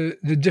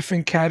the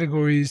different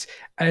categories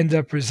end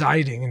up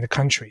residing in the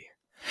country?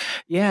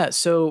 Yeah,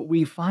 so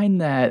we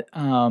find that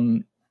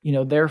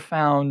they're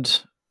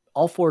found.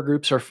 All four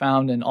groups are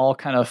found in all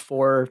kind of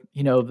four,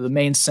 the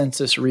main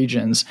census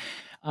regions.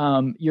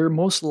 You're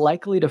most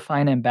likely to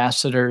find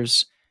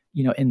ambassadors,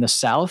 in the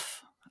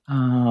South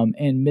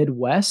and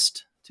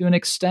Midwest to an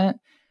extent.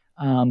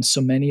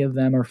 So many of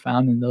them are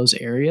found in those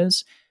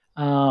areas.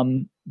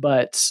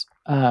 But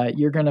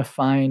you're going to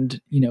find,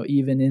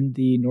 even in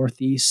the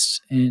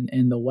Northeast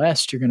and the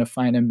West, you're going to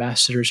find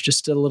ambassadors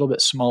just at a little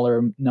bit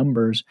smaller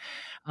numbers.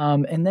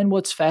 And then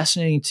what's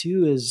fascinating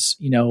too is,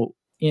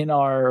 in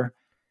our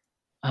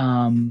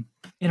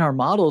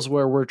models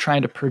where we're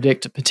trying to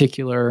predict a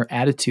particular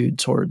attitude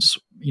towards,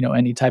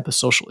 any type of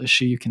social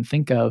issue you can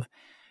think of,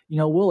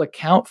 we'll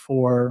account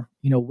for,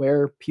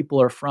 where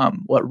people are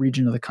from, what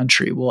region of the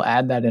country. We'll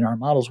add that in our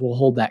models. We'll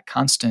hold that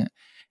constant.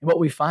 And what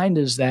we find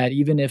is that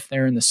even if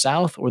they're in the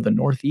South or the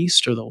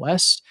Northeast or the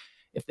West,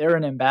 if they're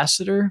an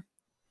ambassador,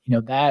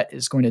 that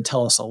is going to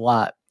tell us a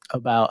lot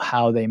about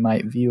how they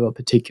might view a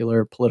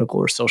particular political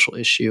or social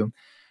issue.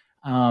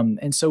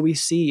 And so we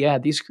see,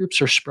 these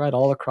groups are spread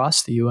all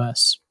across the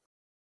U.S.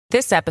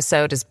 This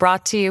episode is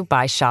brought to you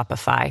by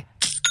Shopify.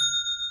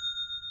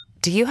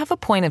 Do you have a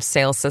point of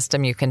sale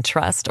system you can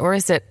trust, or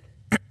is it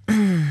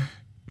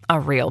a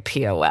real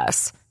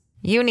POS?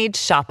 You need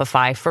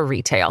Shopify for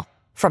retail.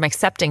 From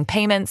accepting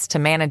payments to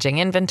managing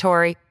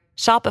inventory,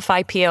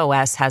 Shopify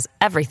POS has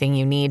everything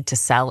you need to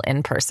sell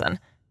in person.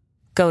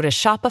 Go to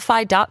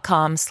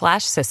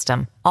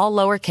shopify.com/system, all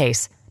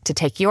lowercase, to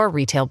take your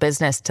retail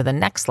business to the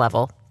next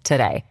level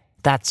today.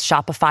 That's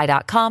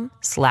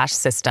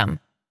shopify.com/system.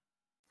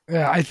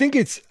 Yeah, I think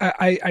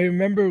I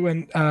remember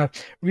when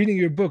reading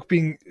your book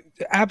being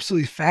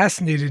absolutely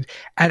fascinated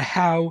at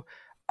how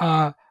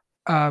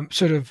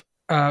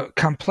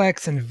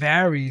complex and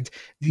varied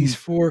these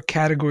four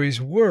categories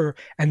were,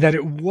 and that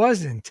it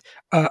wasn't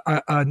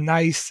a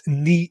nice,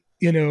 neat,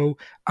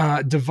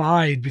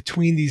 divide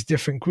between these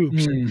different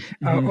groups.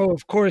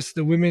 Of course,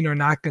 the women are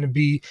not going to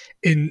be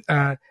in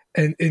the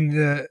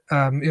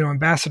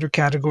ambassador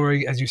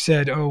category, as you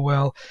said.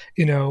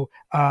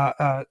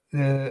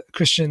 The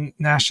Christian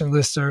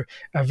nationalists are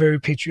very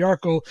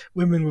patriarchal.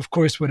 Women, of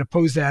course, would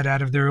oppose that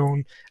out of their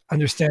own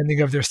understanding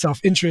of their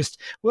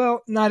self-interest.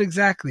 Well, not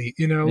exactly.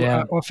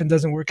 Often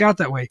doesn't work out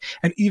that way.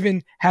 And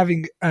even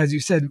having, as you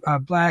said,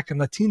 Black and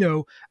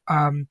Latino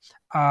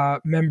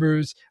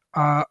members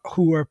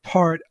who are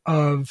part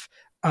of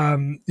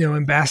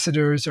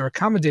ambassadors or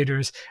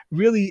accommodators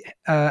really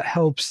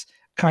helps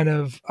kind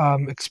of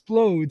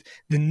explode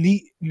the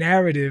neat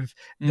narrative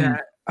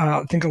that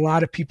I think a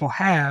lot of people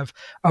have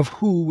of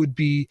who would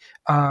be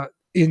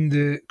in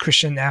the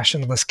Christian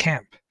nationalist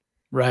camp.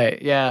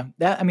 Right. Yeah.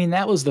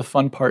 That was the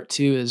fun part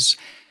too, is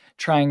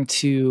trying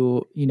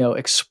to,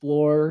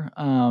 explore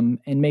and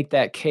make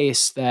that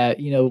case that,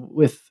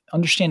 with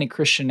understanding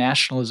Christian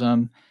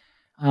nationalism,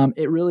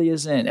 it really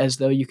isn't as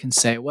though you can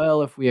say,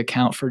 well, if we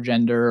account for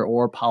gender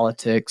or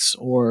politics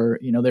or,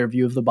 their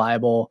view of the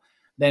Bible,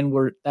 then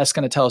that's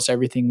going to tell us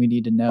everything we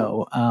need to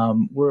know.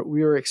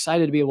 We were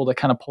excited to be able to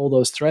kind of pull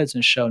those threads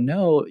and show,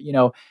 no,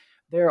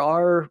 there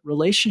are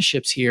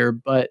relationships here,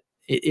 but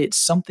it's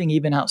something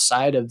even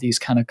outside of these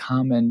kind of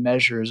common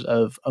measures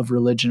of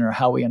religion or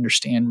how we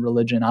understand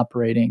religion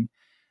operating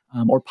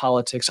or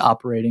politics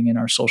operating in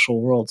our social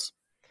worlds.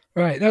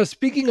 Right. Now,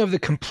 speaking of the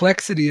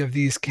complexity of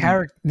these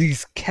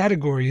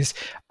categories,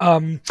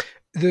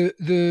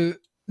 the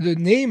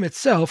name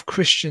itself,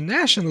 Christian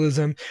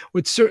nationalism,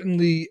 would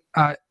certainly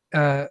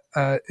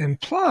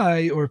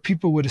imply, or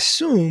people would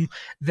assume,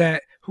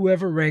 that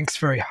whoever ranks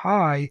very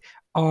high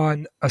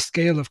on a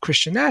scale of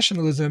Christian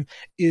nationalism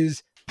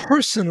is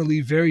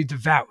personally very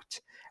devout.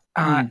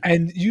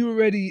 And you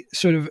already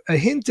sort of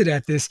hinted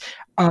at this.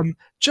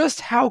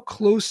 Just how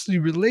closely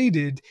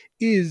related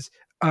is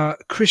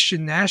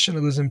Christian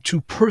nationalism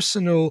to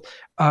personal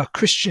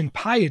Christian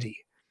piety?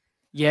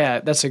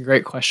 Yeah, that's a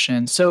great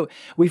question. So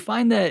we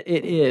find that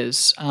it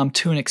is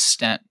to an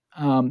extent.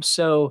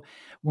 So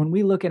when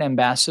we look at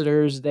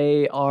ambassadors,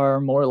 they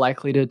are more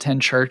likely to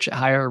attend church at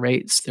higher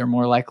rates. They're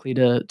more likely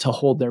to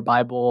hold their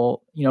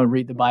Bible,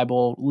 read the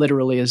Bible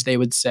literally, as they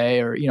would say,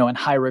 or, in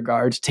high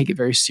regard, to take it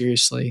very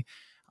seriously,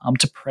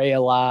 to pray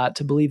a lot,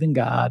 to believe in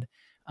God.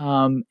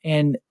 But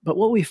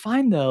what we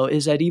find, though,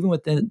 is that even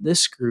within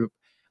this group,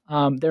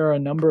 there are a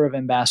number of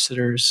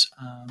ambassadors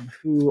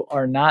who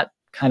are not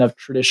kind of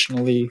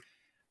traditionally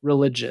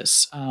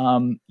religious.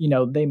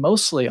 They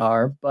mostly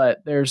are,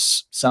 but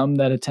there's some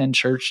that attend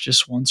church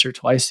just once or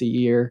twice a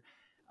year,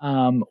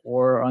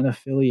 or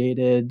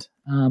unaffiliated,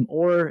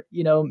 or,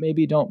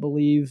 maybe don't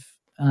believe,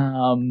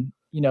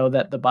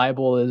 that the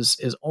Bible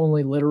is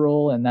only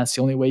literal and that's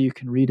the only way you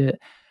can read it.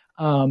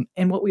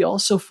 And what we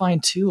also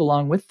find too,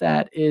 along with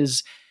that,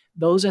 is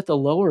those at the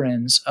lower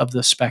ends of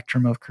the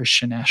spectrum of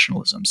Christian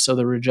nationalism. So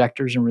the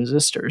rejectors and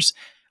resistors,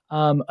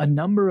 a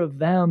number of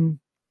them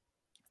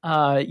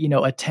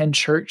attend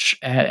church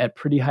at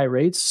pretty high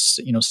rates,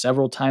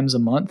 several times a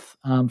month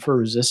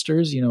for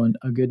resistors, and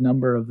a good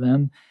number of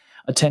them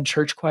attend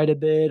church quite a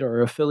bit or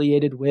are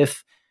affiliated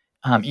with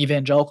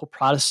evangelical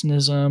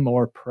Protestantism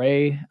or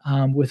pray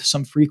with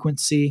some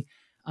frequency.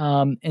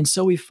 And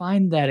so we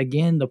find that,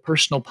 again, the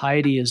personal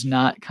piety is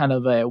not kind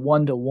of a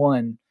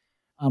one-to-one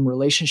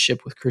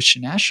relationship with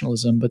Christian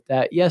nationalism, but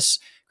that, yes,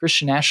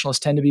 Christian nationalists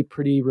tend to be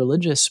pretty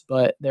religious,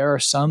 but there are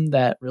some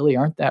that really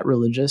aren't that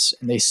religious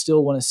and they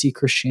still want to see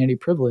Christianity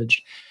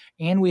privileged.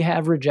 And we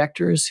have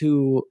rejectors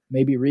who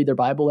maybe read their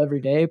Bible every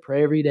day,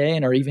 pray every day,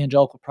 and are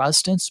evangelical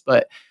Protestants,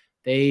 but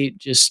they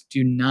just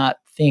do not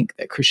think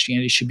that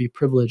Christianity should be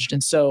privileged.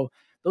 And so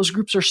those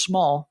groups are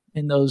small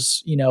in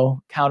those,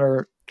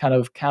 counter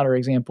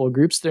example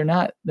groups. They're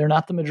not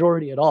the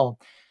majority at all,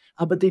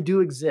 but they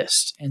do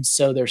exist. And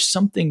so there's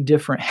something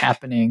different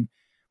happening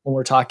when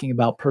we're talking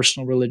about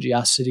personal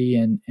religiosity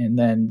and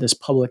then this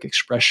public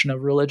expression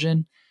of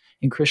religion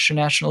in Christian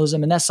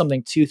nationalism. And that's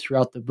something too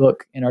throughout the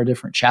book in our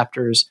different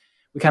chapters.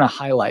 We kind of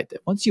highlight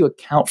that once you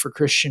account for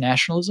Christian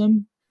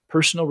nationalism,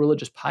 personal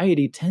religious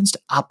piety tends to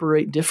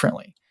operate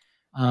differently.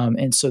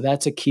 And so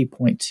that's a key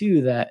point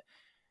too, that,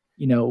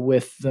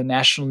 with the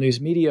national news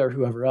media or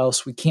whoever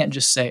else, we can't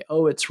just say,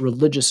 oh, it's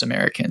religious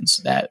Americans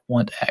that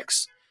want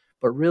X,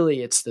 but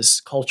really it's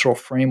this cultural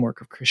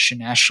framework of Christian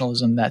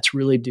nationalism that's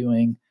really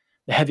doing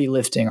the heavy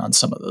lifting on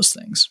some of those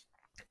things.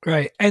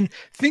 Right. And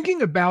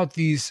thinking about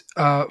these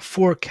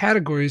 4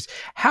 categories,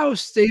 how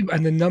stable,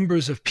 and the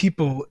numbers of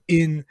people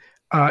in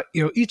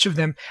each of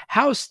them,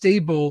 how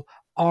stable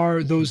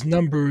are those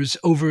numbers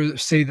over,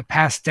 say, the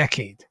past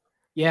decade?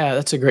 Yeah,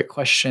 that's a great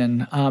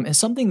question. And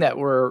something that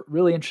we're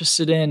really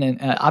interested in,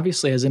 and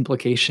obviously has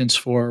implications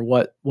for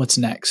what's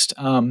next.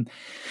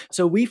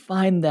 So we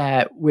find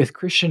that with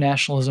Christian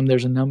nationalism,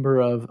 there's a number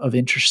of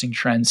interesting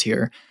trends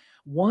here.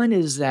 One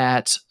is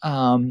that,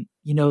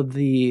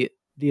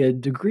 the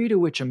degree to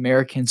which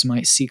Americans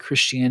might see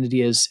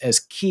Christianity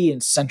as key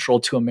and central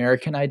to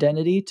American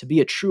identity. To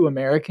be a true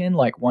American,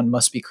 like, one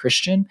must be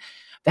Christian,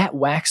 that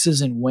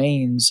waxes and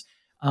wanes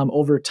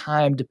over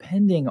time,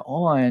 depending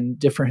on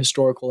different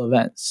historical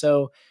events.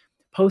 So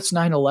post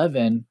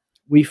 9/11,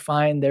 we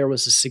find there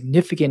was a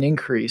significant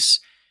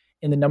increase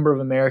in the number of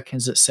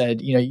Americans that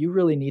said, you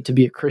really need to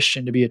be a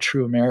Christian to be a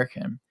true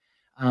American.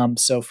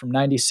 So from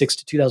 96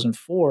 to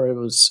 2004, it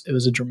was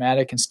a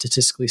dramatic and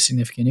statistically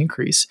significant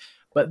increase.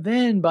 But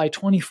then by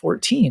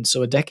 2014,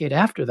 so a decade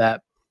after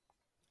that,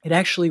 it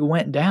actually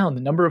went down.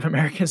 The number of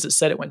Americans that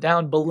said it went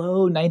down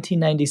below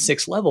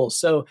 1996 levels.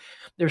 So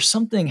there's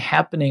something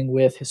happening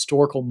with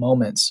historical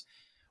moments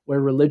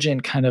where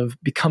religion kind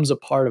of becomes a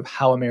part of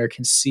how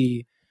Americans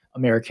see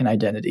American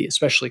identity,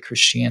 especially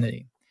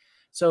Christianity.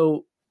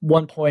 So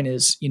one point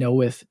is,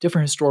 with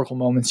different historical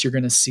moments, you're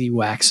going to see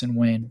wax and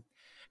wane.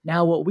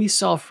 Now, what we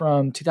saw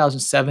from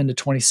 2007 to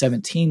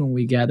 2017 when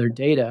we gathered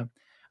data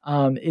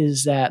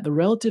is that the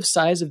relative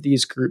size of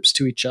these groups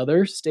to each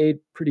other stayed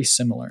pretty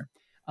similar.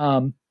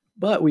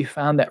 But we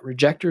found that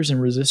rejectors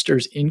and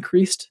resistors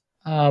increased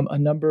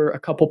a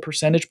couple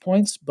percentage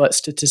points, but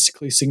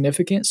statistically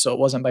significant, so it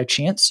wasn't by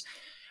chance.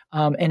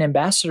 And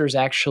ambassadors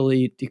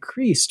actually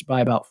decreased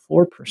by about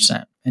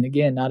 4%. And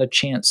again, not a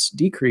chance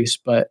decrease,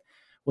 but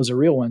was a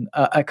real one.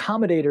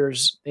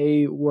 Accommodators,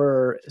 they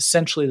were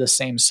essentially the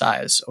same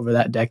size over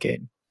that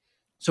decade.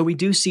 So we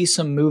do see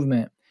some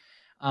movement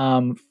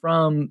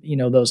from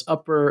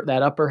that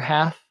upper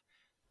half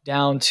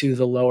down to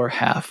the lower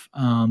half.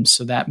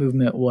 So that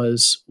movement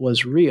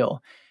was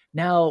real.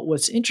 Now,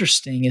 what's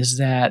interesting is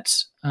that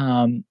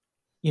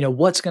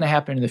what's going to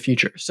happen in the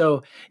future.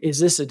 So is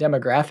this a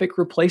demographic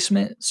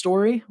replacement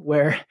story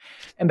where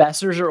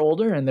ambassadors are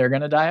older and they're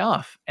going to die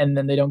off and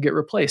then they don't get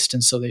replaced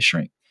and so they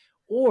shrink?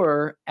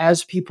 Or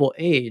as people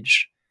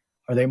age,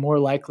 are they more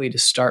likely to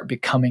start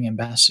becoming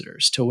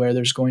ambassadors to where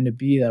there's going to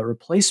be a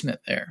replacement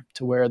there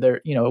to where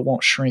it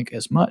won't shrink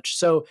as much?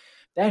 So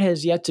that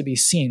has yet to be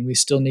seen. We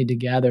still need to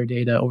gather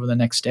data over the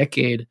next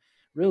decade,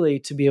 really,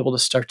 to be able to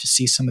start to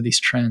see some of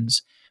these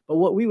trends. But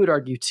what we would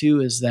argue,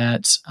 too, is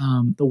that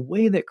the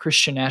way that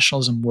Christian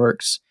nationalism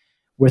works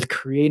with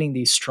creating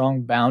these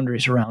strong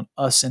boundaries around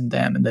us and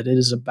them, and that it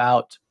is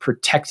about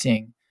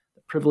protecting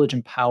the privilege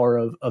and power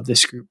of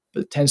this group,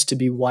 it tends to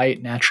be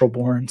white,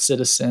 natural-born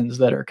citizens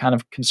that are kind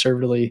of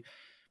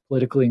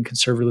politically and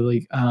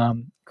conservatively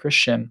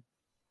Christian.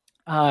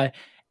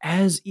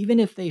 As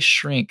even if they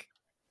shrink,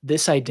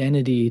 this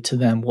identity to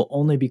them will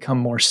only become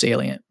more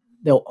salient.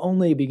 They'll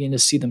only begin to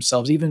see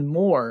themselves even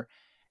more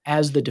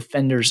as the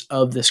defenders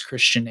of this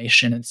Christian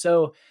nation. And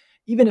so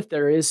even if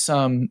there is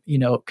some,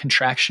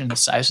 contraction in the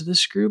size of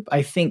this group,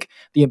 I think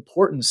the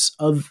importance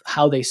of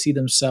how they see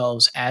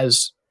themselves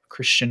as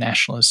Christian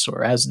nationalists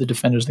or as the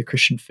defenders of the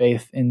Christian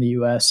faith in the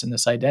U.S. and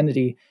this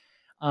identity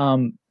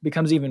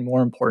becomes even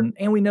more important.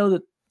 And we know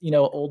that,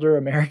 older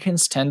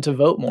Americans tend to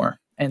vote more.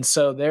 And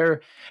so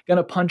they're going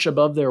to punch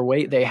above their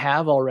weight. They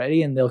have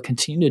already, and they'll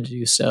continue to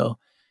do so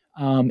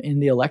in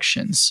the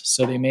elections.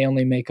 So they may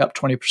only make up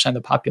 20% of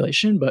the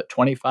population, but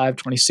 25,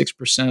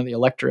 26% of the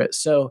electorate.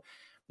 So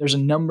there's a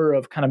number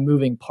of kind of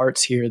moving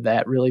parts here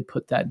that really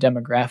put that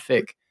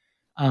demographic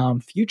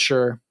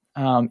future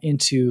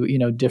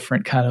into,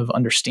 different kind of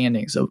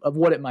understandings of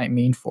what it might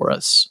mean for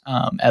us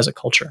as a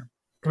culture.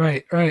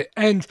 Right, right.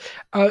 And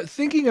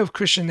thinking of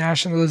Christian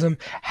nationalism,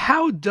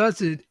 how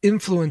does it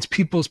influence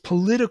people's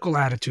political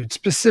attitudes,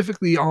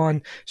 specifically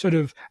on sort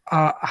of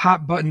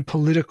hot button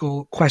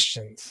political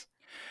questions?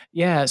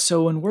 Yeah.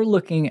 So when we're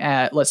looking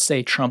at, let's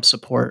say, Trump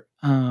support,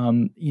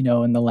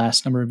 in the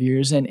last number of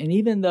years, and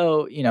even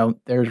though,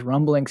 there's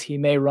rumblings he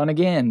may run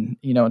again,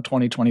 in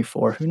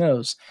 2024, who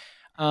knows?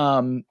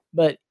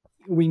 But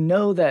we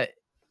know that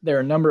there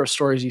are a number of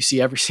stories you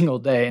see every single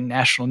day in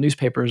national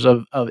newspapers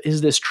of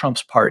is this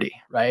Trump's party,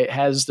 right?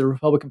 Has the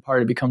Republican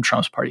Party become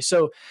Trump's party?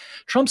 So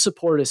Trump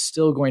support is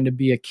still going to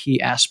be a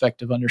key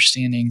aspect of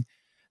understanding,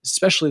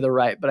 especially the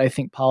right, but I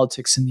think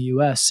politics in the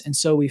US. And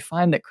so we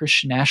find that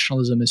Christian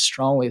nationalism is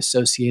strongly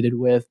associated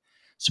with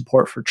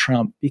support for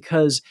Trump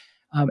because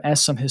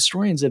as some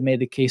historians have made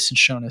the case and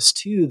shown us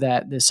too,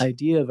 that this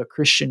idea of a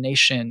Christian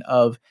nation,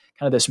 of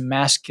kind of this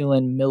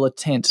masculine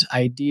militant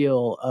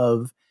ideal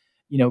of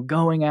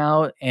going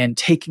out and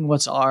taking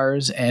what's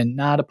ours and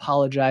not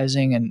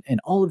apologizing. And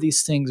all of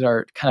these things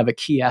are kind of a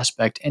key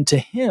aspect. And to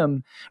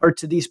him, or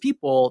to these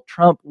people,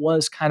 Trump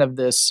was kind of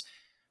this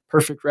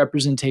perfect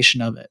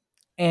representation of it.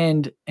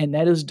 And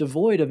that is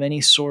devoid of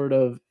any sort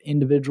of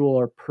individual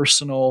or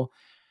personal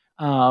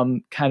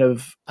kind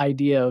of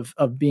idea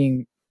of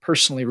being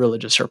personally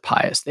religious or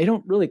pious. They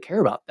don't really care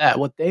about that.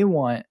 What they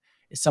want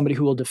is somebody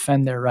who will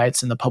defend their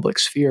rights in the public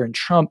sphere. And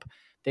Trump,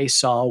 they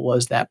saw,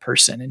 was that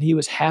person. And he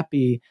was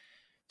happy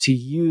to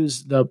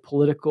use the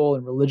political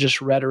and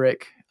religious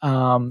rhetoric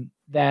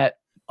that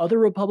other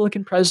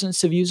Republican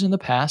presidents have used in the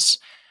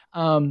past.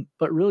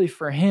 But really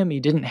for him,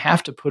 he didn't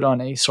have to put on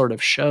any sort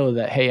of show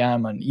that, hey,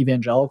 I'm an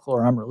evangelical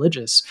or I'm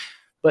religious,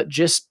 but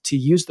just to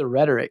use the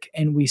rhetoric.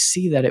 And we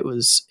see that it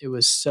was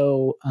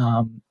so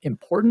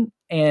important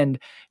and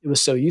it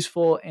was so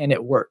useful and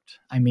it worked.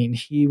 I mean,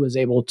 he was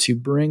able to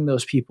bring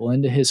those people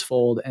into his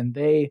fold, and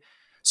they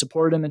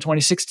supported him in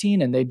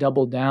 2016, and they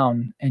doubled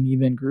down and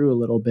even grew a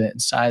little bit in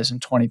size in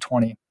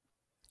 2020.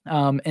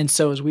 And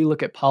so as we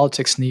look at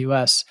politics in the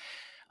U.S.,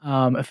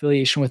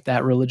 affiliation with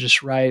that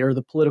religious right or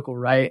the political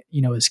right,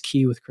 is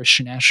key with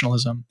Christian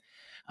nationalism.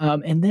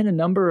 And then a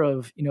number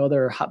of,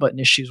 other hot button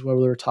issues where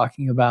we were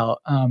talking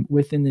about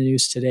within the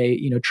news today,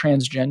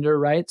 transgender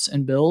rights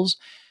and bills.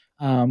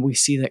 We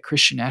see that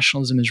Christian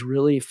nationalism is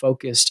really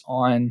focused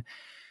on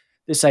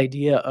this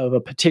idea of a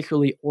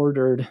particularly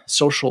ordered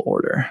social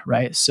order,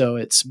 right? So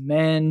it's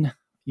men,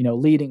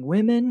 leading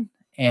women,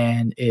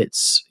 and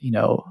it's,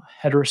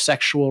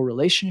 heterosexual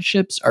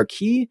relationships are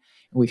key.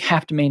 And we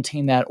have to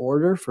maintain that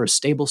order for a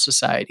stable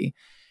society.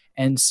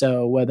 And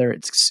so whether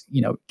it's,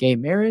 gay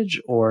marriage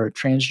or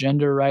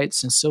transgender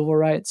rights and civil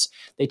rights,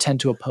 they tend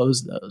to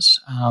oppose those.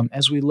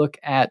 As we look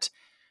at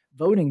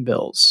voting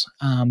bills,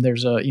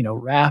 there's a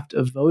raft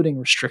of voting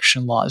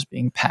restriction laws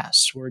being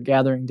passed. We're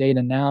gathering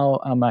data now.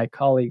 My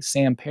colleague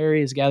Sam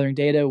Perry is gathering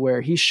data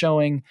where he's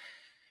showing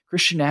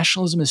Christian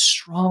nationalism is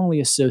strongly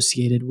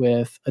associated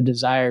with a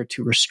desire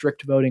to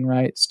restrict voting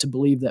rights, to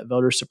believe that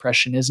voter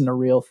suppression isn't a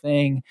real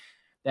thing,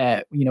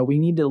 that we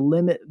need to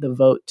limit the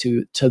vote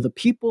to the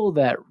people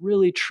that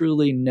really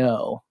truly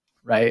know,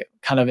 right?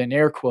 Kind of in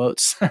air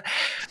quotes,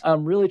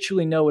 really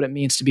truly know what it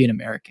means to be an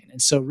American.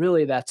 And so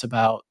really that's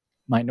about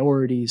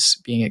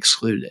minorities being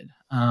excluded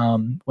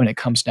when it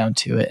comes down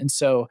to it. And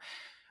so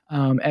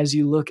as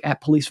you look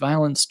at police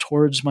violence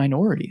towards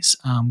minorities,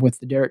 with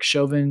the Derek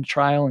Chauvin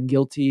trial and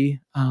guilty,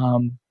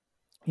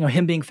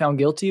 him being found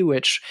guilty,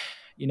 which,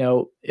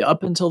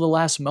 up until the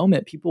last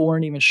moment, people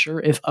weren't even sure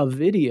if a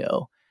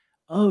video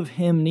of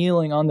him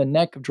kneeling on the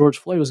neck of George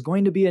Floyd was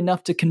going to be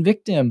enough to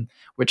convict him,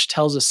 which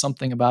tells us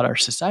something about our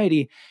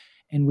society.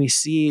 And we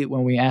see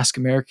when we ask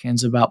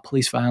Americans about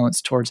police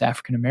violence towards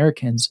African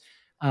Americans,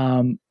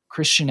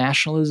 Christian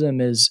nationalism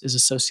is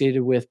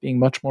associated with being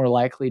much more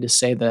likely to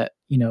say that,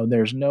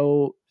 there's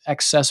no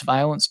excess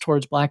violence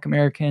towards Black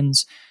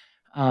Americans,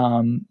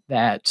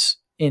 that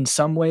in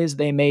some ways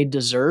they may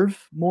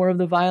deserve more of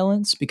the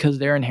violence because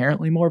they're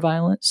inherently more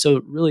violent.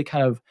 So really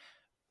kind of,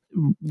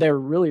 they're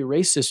really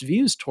racist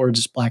views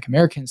towards Black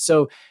Americans.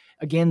 So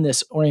again,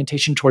 this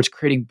orientation towards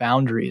creating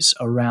boundaries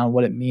around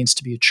what it means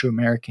to be a true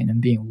American and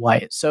being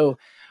white. So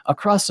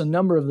across a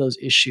number of those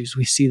issues,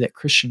 we see that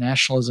Christian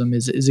nationalism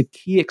is a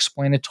key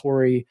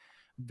explanatory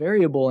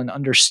variable in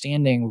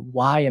understanding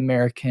why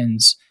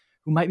Americans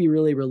who might be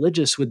really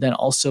religious would then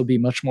also be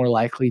much more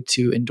likely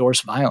to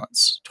endorse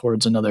violence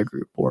towards another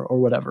group or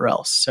whatever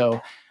else.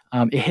 So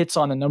it hits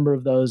on a number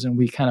of those, and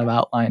we kind of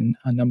outline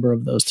a number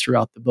of those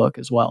throughout the book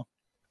as well.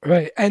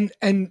 Right. And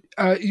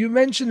you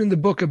mentioned in the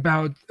book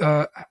about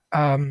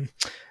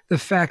the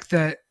fact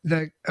that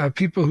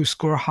people who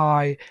score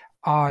high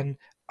on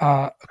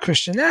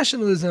Christian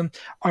nationalism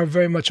are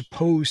very much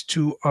opposed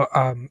to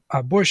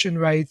abortion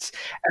rights,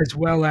 as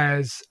well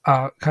as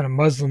kind of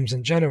Muslims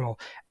in general.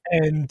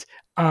 And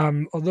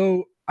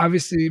although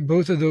obviously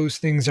both of those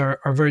things are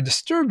very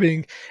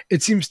disturbing,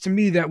 it seems to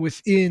me that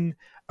within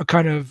a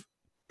kind of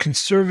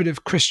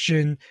conservative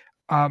Christian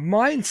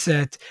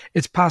mindset,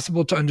 it's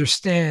possible to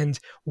understand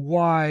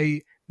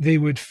why they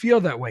would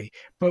feel that way.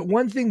 But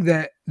one thing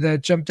that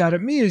jumped out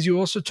at me is you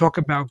also talk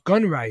about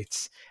gun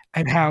rights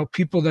and how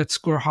people that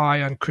score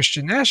high on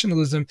Christian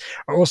nationalism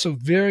are also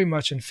very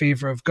much in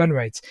favor of gun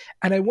rights.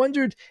 And I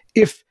wondered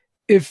if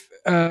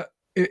there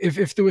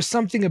was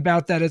something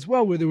about that as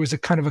well, where there was a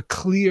kind of a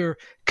clear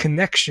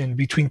connection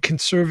between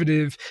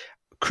conservative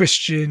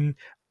Christian,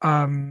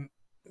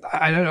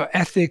 I don't know,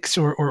 ethics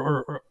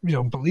or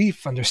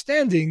belief,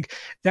 understanding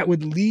that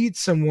would lead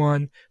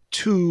someone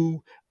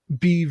to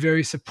be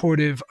very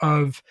supportive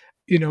of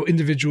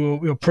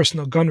individual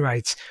personal gun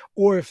rights,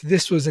 or if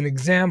this was an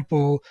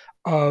example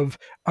of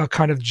a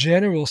kind of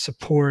general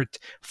support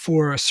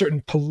for a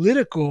certain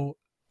political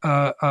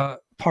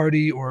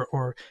party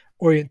or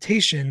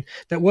orientation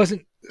that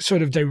wasn't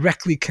sort of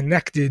directly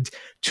connected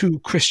to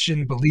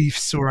Christian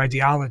beliefs or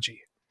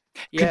ideology.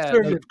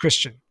 Conservative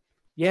Christian.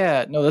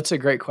 Yeah, no, that's a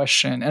great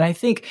question. And I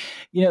think,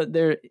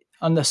 there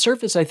on the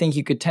surface, I think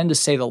you could tend to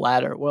say the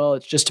latter. Well,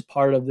 it's just a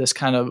part of this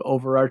kind of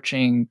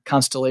overarching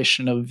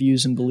constellation of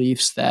views and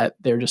beliefs that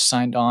they're just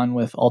signed on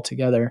with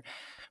altogether.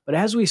 But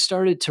as we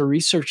started to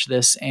research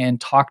this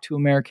and talk to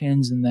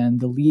Americans and then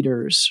the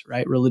leaders,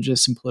 right,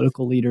 religious and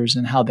political leaders,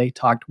 and how they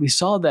talked, we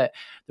saw that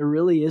there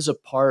really is a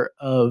part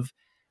of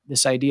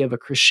this idea of a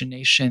Christian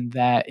nation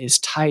that is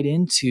tied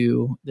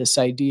into this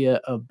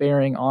idea of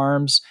bearing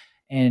arms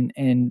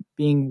and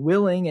being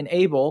willing and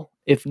able,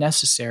 if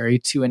necessary,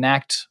 to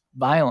enact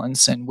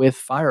violence and with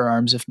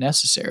firearms if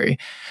necessary.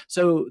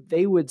 So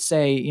they would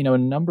say, a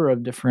number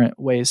of different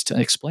ways to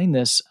explain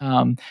this.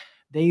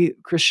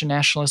 Christian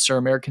nationalists or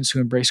Americans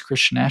who embrace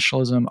Christian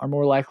nationalism are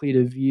more likely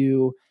to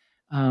view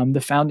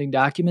the founding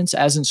documents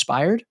as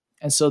inspired.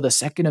 And so the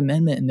Second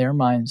Amendment in their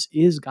minds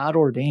is God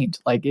ordained,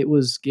 like it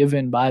was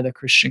given by the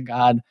Christian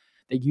God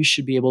that you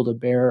should be able to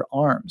bear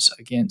arms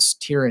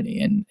against tyranny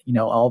and,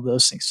 all of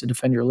those things to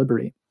defend your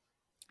liberty.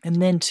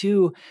 And then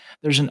two,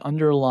 there's an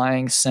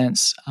underlying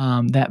sense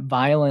that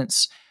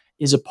violence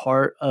is a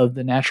part of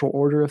the natural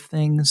order of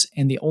things.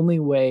 And the only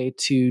way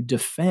to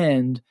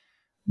defend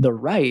the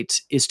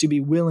right is to be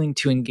willing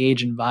to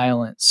engage in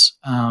violence.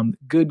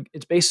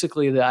 It's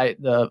basically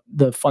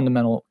the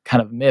fundamental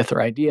kind of myth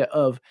or idea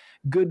of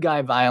good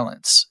guy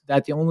violence,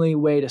 that the only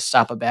way to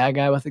stop a bad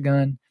guy with a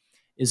gun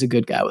is a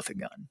good guy with a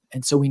gun.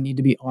 And so we need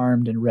to be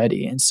armed and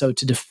ready. And so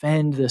to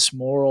defend this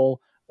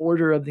moral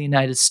order of the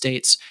United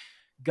States,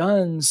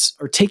 guns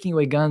or taking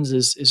away guns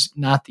is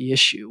not the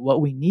issue.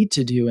 What we need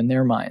to do in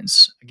their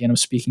minds, again, I'm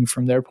speaking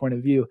from their point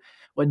of view,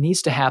 what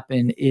needs to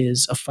happen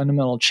is a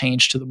fundamental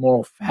change to the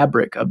moral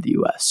fabric of the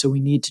U.S. So we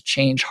need to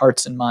change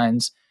hearts and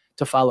minds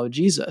to follow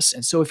Jesus.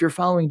 And so if you're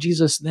following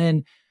Jesus,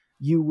 then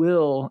you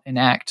will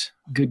enact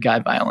good guy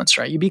violence,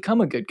 right? You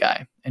become a good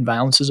guy, and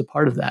violence is a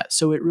part of that.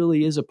 So it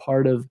really is a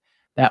part of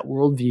that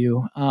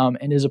worldview,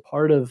 and is a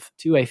part of,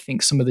 too, I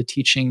think, some of the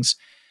teachings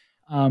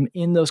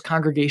in those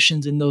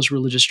congregations, in those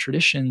religious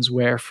traditions,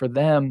 where for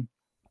them,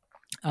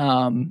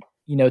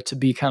 to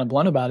be kind of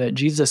blunt about it,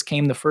 Jesus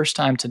came the first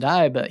time to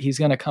die, but he's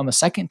going to come a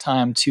second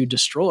time to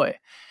destroy.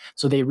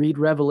 So they read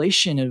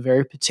Revelation in a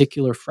very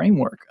particular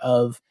framework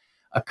of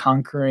a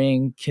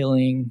conquering,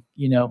 killing,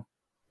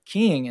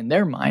 king in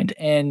their mind,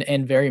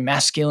 and very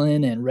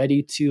masculine and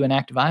ready to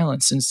enact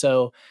violence. And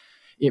so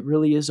it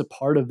really is a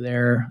part of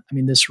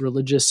this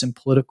religious and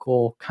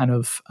political kind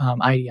of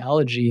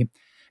ideology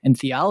and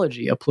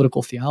theology, a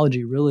political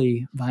theology.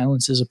 Really,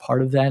 violence is a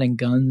part of that, and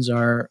guns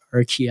are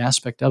a key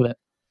aspect of it.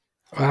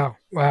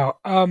 Wow.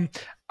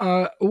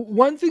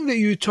 One thing that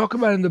you talk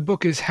about in the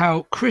book is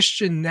how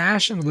Christian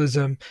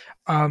nationalism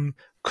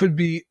could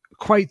be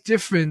quite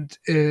different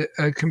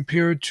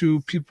compared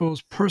to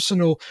people's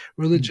personal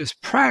religious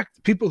practice,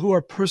 people who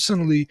are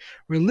personally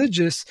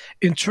religious,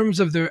 in terms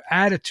of their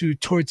attitude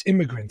towards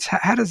immigrants.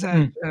 How does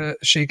that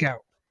shake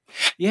out?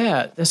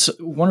 Yeah, that's a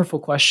wonderful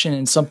question,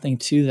 and something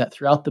too that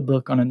throughout the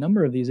book on a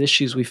number of these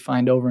issues we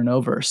find over and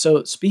over.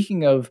 So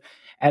speaking of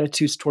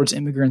attitudes towards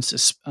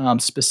immigrants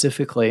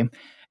specifically,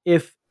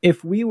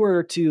 if we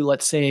were to,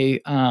 let's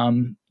say,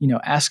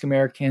 ask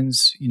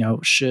Americans,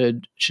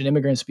 should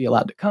immigrants be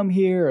allowed to come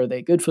here? Are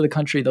they good for the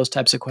country? Those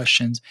types of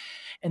questions.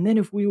 And then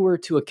if we were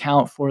to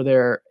account for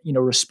their,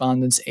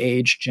 respondents'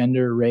 age,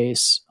 gender,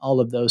 race, all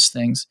of those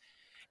things,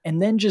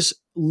 and then just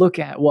look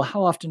at, well,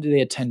 how often do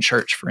they attend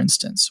church, for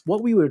instance?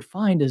 What we would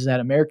find is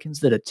that Americans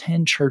that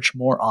attend church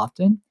more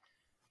often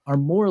are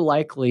more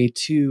likely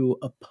to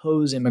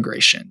oppose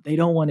immigration. They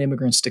don't want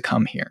immigrants to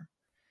come here,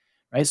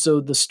 right?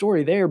 So the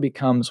story there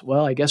becomes,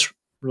 well, I guess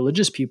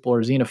religious people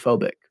are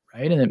xenophobic,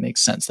 right? And it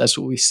makes sense. That's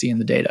what we see in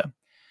the data.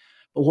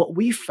 But what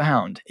we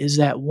found is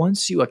that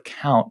once you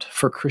account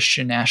for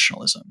Christian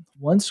nationalism,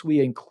 once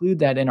we include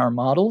that in our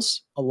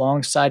models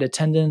alongside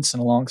attendance and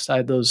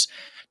alongside those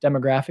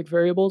demographic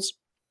variables,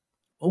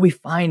 what we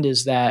find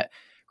is that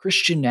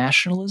Christian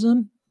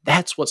nationalism,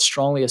 that's what's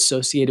strongly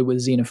associated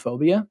with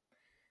xenophobia.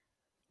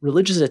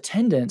 Religious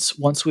attendance,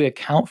 once we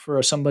account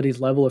for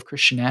somebody's level of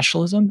Christian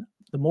nationalism,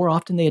 the more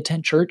often they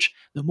attend church,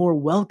 the more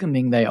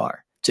welcoming they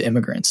are to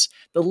immigrants,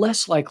 the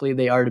less likely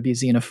they are to be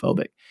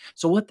xenophobic.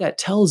 So what that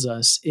tells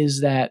us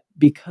is that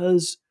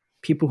because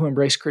people who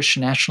embrace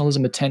Christian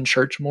nationalism attend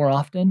church more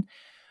often,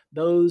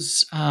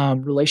 those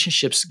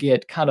relationships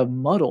get kind of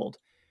muddled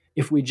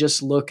if we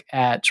just look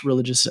at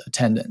religious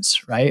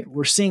attendance, right?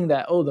 We're seeing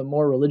that, the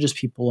more religious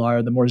people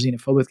are, the more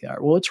xenophobic they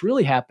are. Well, what's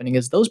really happening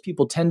is those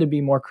people tend to be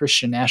more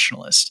Christian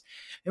nationalist.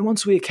 And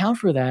once we account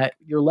for that,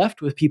 you're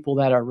left with people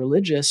that are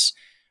religious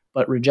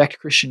but reject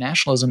Christian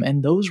nationalism.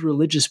 And those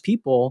religious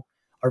people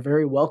are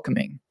very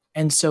welcoming.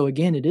 And so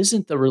again, it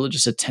isn't the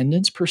religious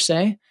attendance per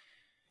se.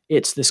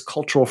 It's this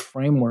cultural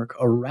framework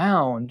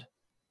around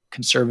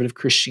conservative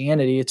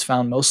Christianity. It's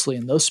found mostly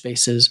in those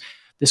spaces.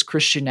 This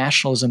Christian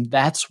nationalism,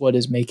 that's what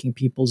is making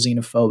people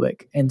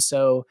xenophobic. And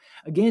so,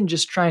 again,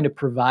 just trying to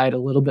provide a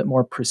little bit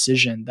more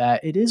precision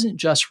that it isn't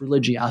just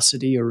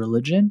religiosity or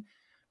religion,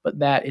 but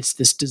that it's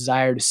this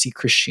desire to see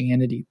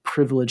Christianity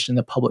privileged in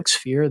the public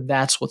sphere.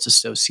 That's what's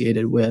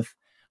associated with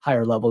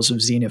higher levels of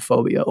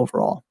xenophobia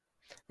overall.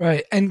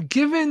 Right. And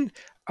given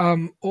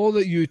all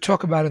that you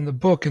talk about in the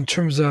book in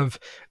terms of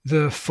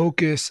the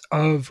focus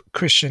of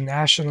Christian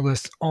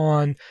nationalists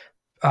on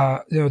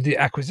the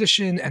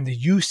acquisition and the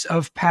use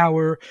of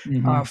power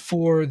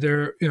for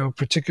their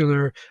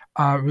particular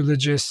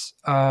religious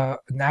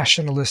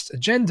nationalist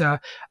agenda,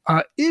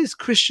 is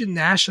Christian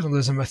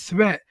nationalism a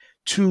threat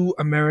to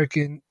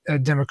American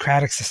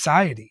democratic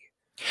society?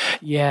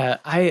 Yeah,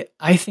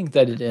 I think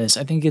that it is.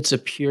 I think it's a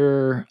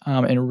pure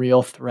and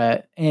real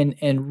threat,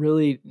 and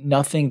really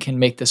nothing can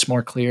make this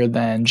more clear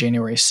than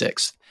January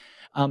 6th.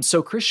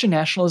 So Christian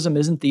nationalism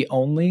isn't the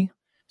only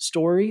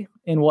story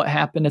in what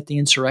happened at the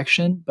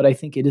insurrection, but I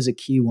think it is a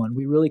key one.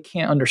 We really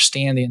can't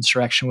understand the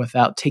insurrection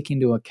without taking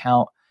into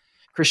account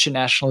Christian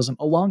nationalism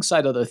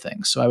alongside other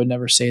things. So I would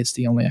never say it's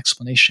the only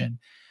explanation.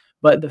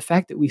 But the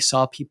fact that we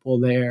saw people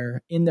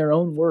there in their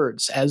own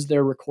words as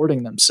they're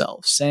recording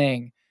themselves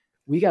saying,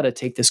 we got to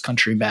take this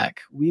country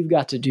back. We've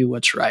got to do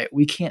what's right.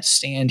 We can't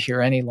stand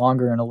here any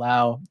longer and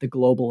allow the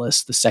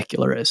globalists, the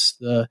secularists,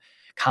 the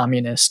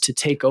communists to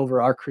take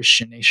over our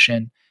Christian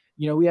nation.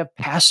 We have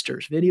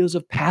pastors, videos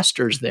of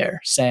pastors there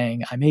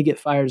saying, I may get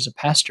fired as a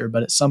pastor,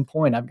 but at some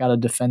point I've got to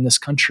defend this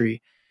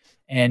country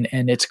and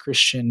its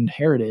Christian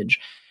heritage.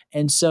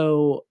 And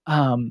so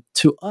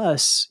to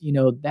us,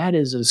 that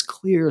is as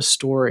clear a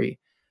story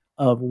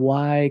of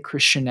why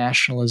Christian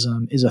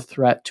nationalism is a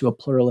threat to a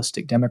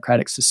pluralistic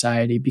democratic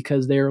society,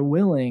 because they are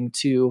willing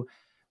to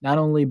not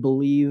only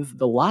believe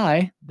the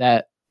lie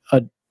that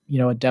a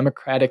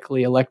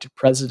democratically elected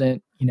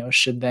president,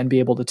 should then be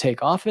able to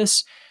take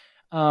office.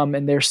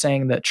 And they're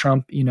saying that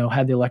Trump,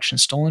 had the election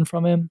stolen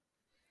from him.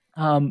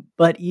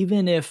 But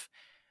even if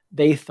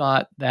they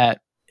thought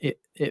that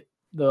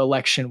the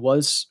election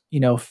was,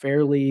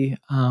 fairly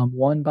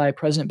won by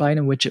President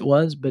Biden, which it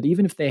was, but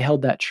even if they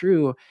held that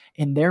true,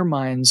 in their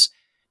minds,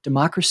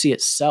 democracy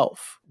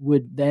itself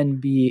would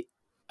then be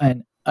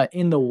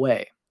in the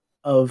way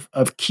of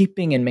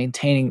keeping and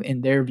maintaining,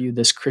 in their view,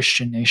 this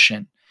Christian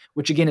nation,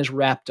 which again is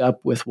wrapped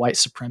up with white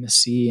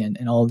supremacy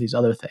and all of these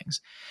other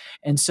things.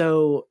 And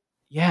so,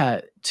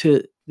 yeah,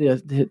 to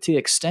the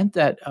extent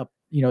that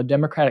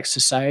democratic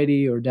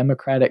society or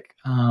democratic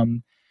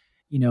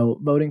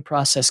voting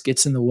process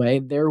gets in the way,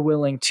 they're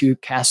willing to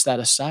cast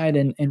that aside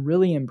and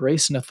really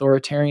embrace an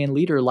authoritarian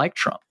leader like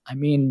Trump. I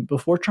mean,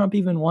 before Trump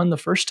even won the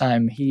first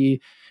time,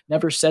 he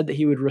never said that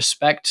he would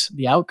respect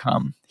the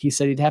outcome. He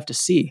said he'd have to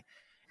see.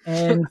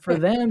 And for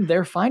them,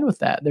 they're fine with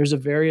that. There's a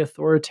very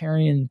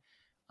authoritarian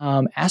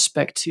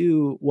aspect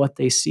to what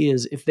they see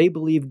is if they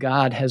believe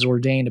God has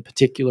ordained a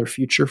particular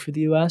future for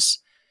the U.S.,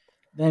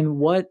 then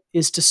what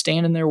is to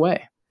stand in their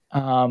way?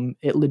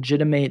 It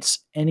legitimates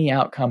any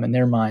outcome in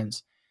their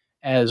minds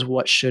as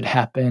what should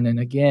happen. And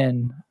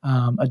again,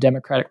 a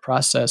democratic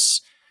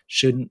process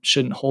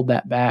shouldn't hold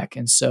that back.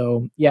 And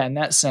so, yeah, in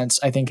that sense,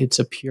 I think it's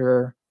a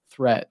pure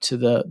threat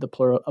to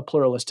a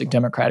pluralistic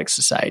democratic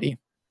society.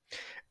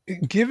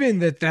 Given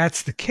that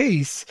that's the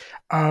case,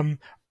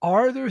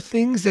 are there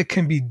things that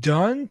can be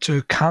done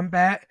to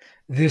combat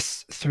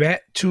this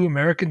threat to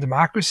American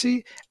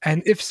democracy?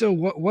 And if so,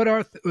 what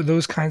are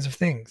those kinds of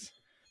things?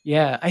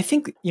 Yeah, I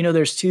think,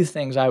 there's two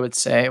things I would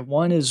say.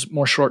 One is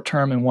more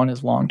short-term and one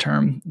is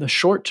long-term. The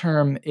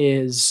short-term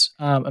is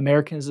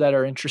Americans that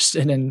are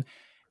interested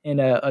in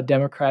a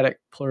democratic,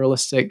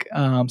 pluralistic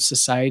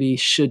society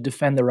should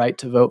defend the right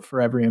to vote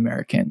for every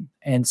American.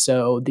 And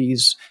so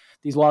these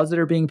laws that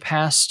are being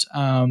passed,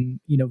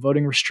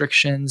 voting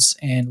restrictions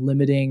and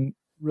limiting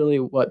really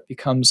what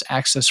becomes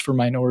access for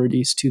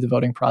minorities to the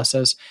voting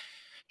process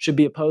should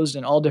be opposed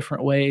in all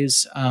different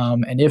ways.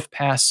 And if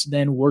passed,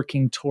 then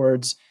working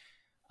towards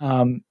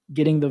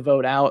getting the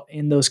vote out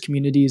in those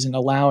communities and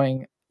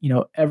allowing,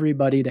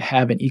 everybody to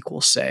have an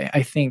equal say.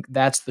 I think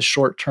that's the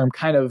short-term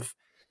kind of,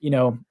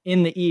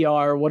 in the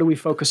ER, what do we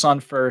focus on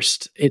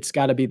first? It's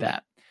got to be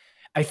that.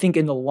 I think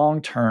in the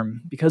long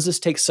term, because this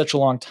takes such a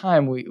long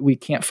time, we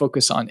can't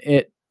focus on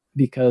it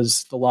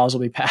because the laws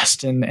will be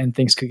passed and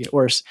things could get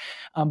worse.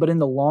 But in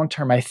the long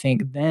term, I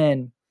think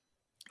then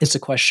it's a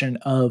question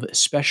of,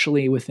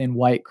 especially within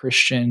white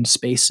Christian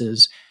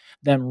spaces,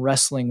 them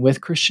wrestling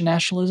with Christian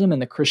nationalism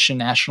and the Christian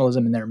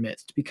nationalism in their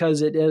midst,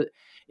 because it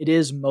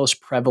is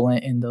most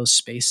prevalent in those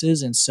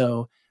spaces. And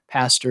so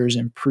pastors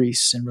and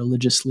priests and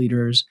religious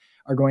leaders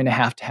are going to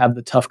have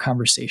the tough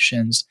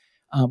conversations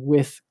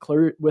with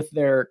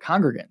their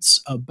congregants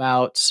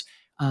about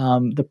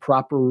the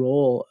proper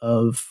role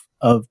of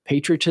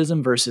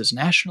patriotism versus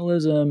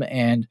nationalism,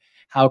 and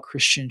how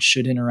Christians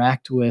should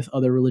interact with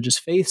other religious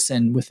faiths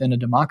and within a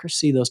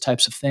democracy, those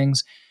types of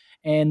things.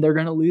 And they're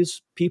going to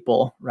lose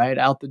people right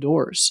out the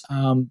doors.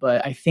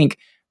 But I think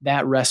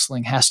that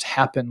wrestling has to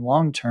happen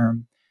long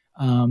term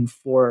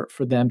for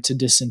them to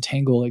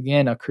disentangle,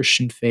 again, a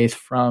Christian faith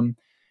from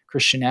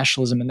Christian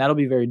nationalism. And that'll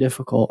be very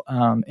difficult.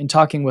 In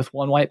talking with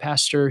one white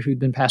pastor who'd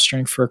been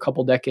pastoring for a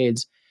couple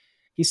decades,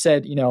 he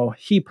said,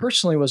 he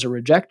personally was a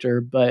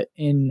rejecter, but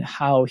in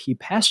how he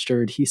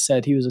pastored, he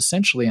said he was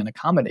essentially an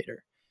accommodator,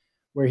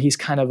 where he's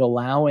kind of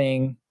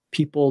allowing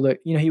people that,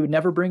 he would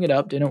never bring it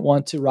up, didn't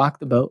want to rock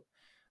the boat,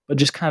 but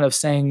just kind of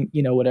saying,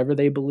 whatever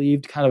they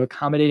believed, kind of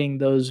accommodating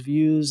those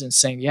views and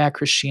saying, yeah,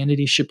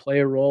 Christianity should play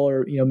a role,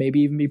 or,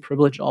 maybe even be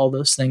privileged, all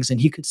those things.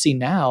 And he could see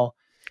now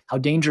how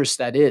dangerous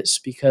that is,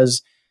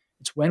 because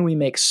it's when we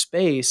make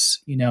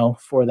space,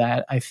 for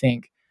that, I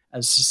think,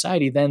 as a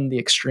society, then the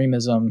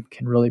extremism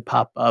can really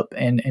pop up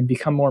and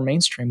become more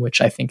mainstream, which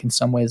I think in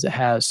some ways it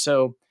has.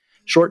 So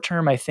short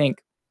term, I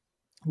think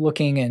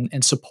looking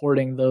and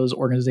supporting those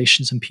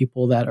organizations and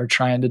people that are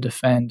trying to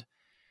defend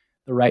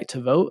the right to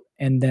vote,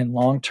 and then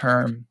long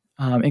term,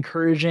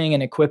 encouraging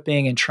and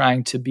equipping and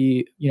trying to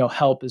be,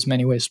 help as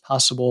many ways as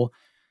possible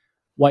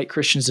white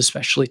Christians,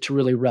 especially, to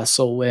really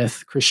wrestle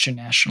with Christian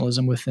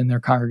nationalism within their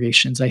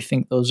congregations. I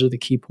think those are the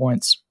key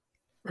points.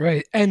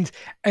 Right. And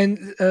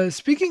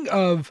speaking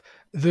of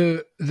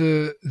the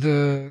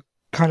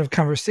kind of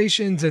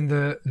conversations and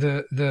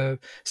the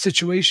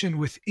situation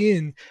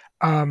within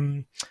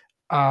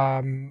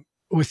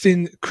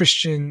within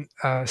Christian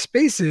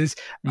spaces,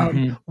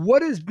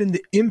 what has been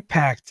the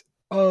impact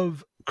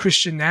of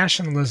Christian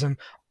nationalism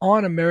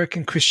on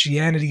American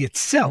Christianity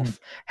itself?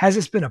 Has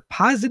this been a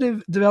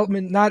positive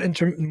development, not in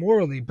terms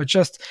morally, but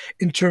just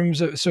in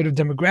terms of sort of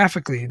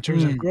demographically, in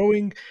terms of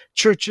growing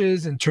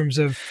churches, in terms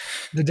of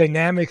the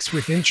dynamics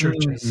within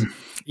churches?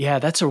 Yeah,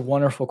 that's a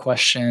wonderful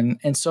question.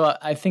 And so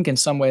I think in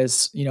some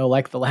ways,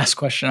 like the last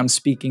question, I'm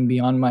speaking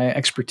beyond my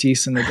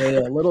expertise in the data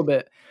a little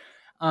bit.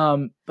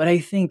 But I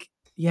think,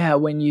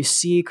 when you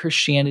see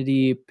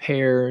Christianity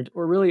paired,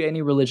 or really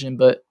any religion,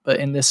 but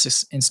in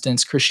this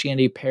instance,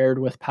 Christianity paired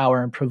with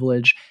power and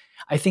privilege,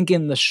 I think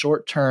in the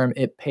short term,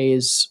 it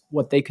pays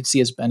what they could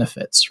see as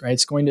benefits, right?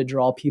 It's going to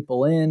draw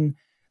people in.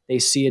 They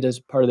see it as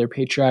part of their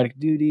patriotic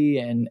duty,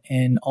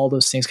 and all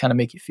those things kind of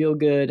make you feel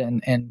good.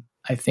 And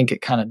I think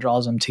it kind of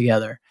draws them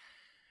together.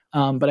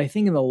 But I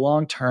think in the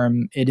long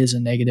term, it is a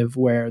negative,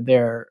 where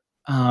they're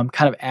kind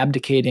of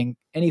abdicating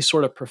any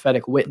sort of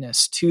prophetic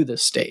witness to the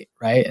state,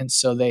 right? And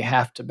so they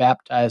have to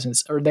baptize,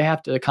 or they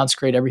have to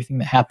consecrate everything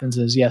that happens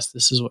as, yes,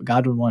 this is what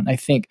God would want. And I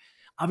think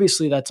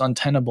obviously that's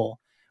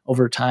untenable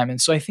over time. And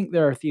so I think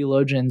there are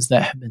theologians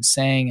that have been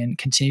saying and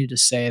continue to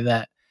say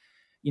that,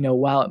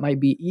 while it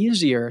might be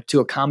easier to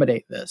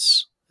accommodate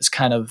this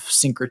kind of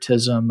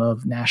syncretism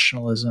of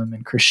nationalism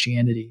and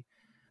Christianity,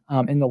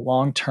 in the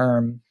long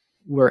term,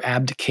 we're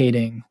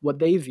abdicating what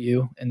they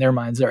view in their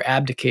minds. They're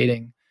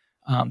abdicating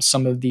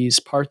some of these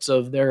parts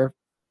of their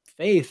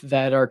faith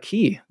that are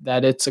key,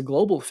 that it's a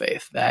global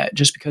faith, that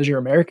just because you're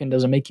American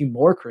doesn't make you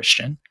more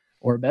Christian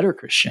or a better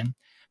Christian.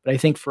 But I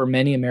think for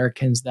many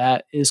Americans,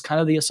 that is kind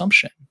of the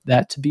assumption,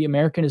 that to be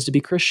American is to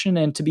be Christian,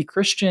 and to be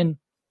Christian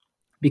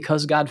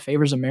because God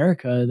favors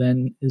America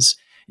then is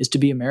to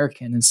be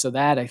American. And so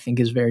that, I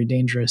think, is very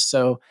dangerous.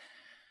 So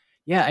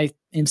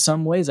in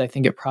some ways, I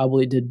think it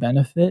probably did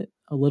benefit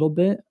a little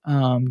bit,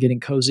 getting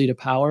cozy to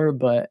power.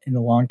 But in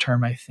the long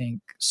term, I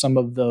think some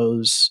of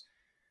those,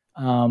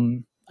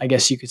 I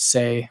guess you could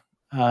say,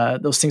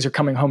 those things are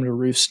coming home to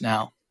roost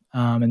now.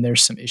 And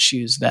there's some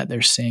issues that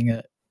they're seeing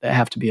that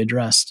have to be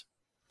addressed.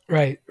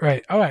 Right.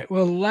 All right.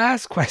 Well,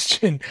 last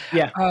question.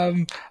 Yeah.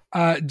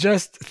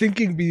 Just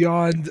thinking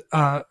beyond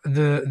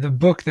the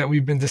book that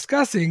we've been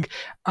discussing,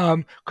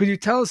 could you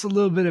tell us a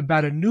little bit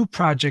about a new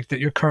project that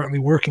you're currently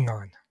working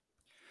on?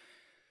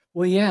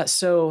 Well, yeah.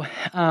 So,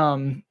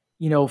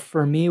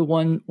 for me,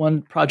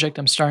 one project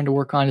I'm starting to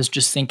work on is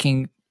just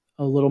thinking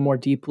a little more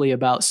deeply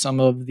about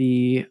some of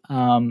the,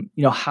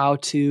 how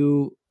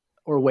to,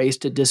 or ways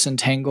to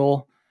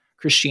disentangle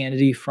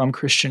Christianity from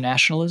Christian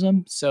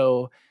nationalism.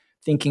 So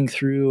thinking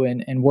through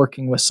and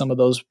working with some of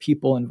those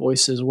people and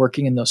voices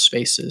working in those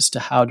spaces to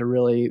how to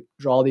really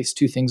draw these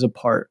two things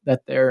apart,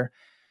 that there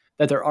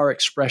are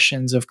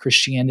expressions of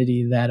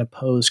Christianity that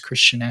oppose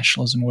Christian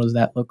nationalism. What does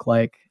that look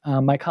like?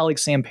 My colleague,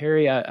 Sam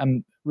Perry,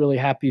 I'm really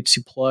happy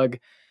to plug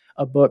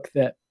a book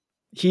that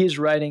he's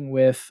writing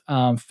with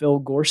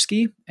Phil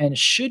Gorski, and it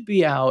should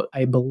be out,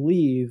 I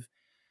believe,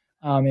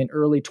 in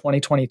early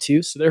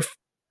 2022. So they're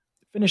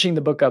finishing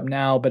the book up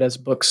now, but as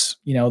books,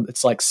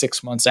 it's like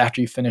 6 months after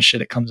you finish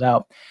it, it comes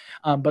out.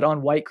 But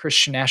on white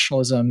Christian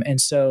nationalism. And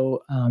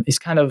so it's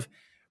kind of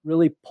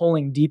really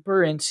pulling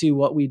deeper into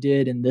what we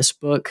did in this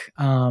book,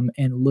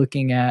 and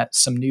looking at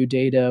some new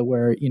data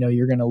where,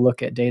 you're going to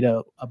look at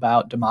data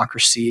about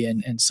democracy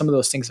and some of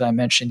those things that I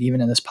mentioned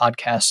even in this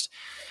podcast.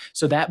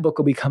 So that book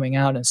will be coming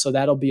out. And so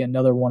that'll be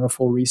another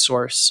wonderful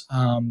resource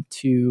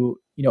to,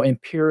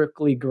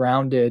 empirically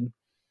grounded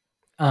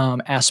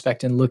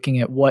aspect in looking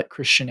at what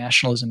Christian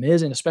nationalism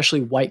is, and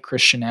especially white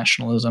Christian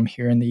nationalism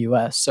here in the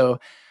U.S.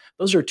 So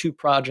those are two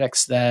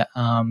projects that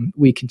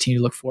we continue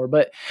to look for.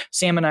 But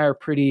Sam and I are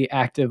pretty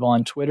active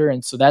on Twitter,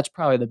 and so that's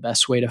probably the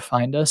best way to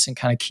find us and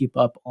kind of keep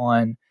up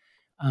on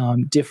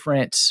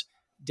different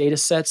data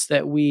sets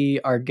that we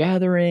are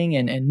gathering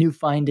and new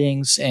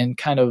findings, and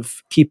kind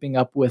of keeping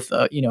up with,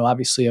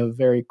 obviously a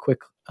very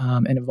quick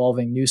and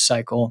evolving news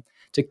cycle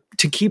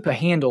to keep a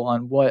handle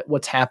on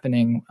what's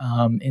happening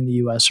in the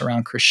U.S.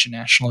 around Christian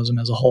nationalism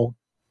as a whole.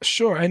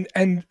 Sure.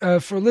 And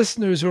for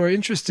listeners who are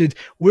interested,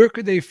 where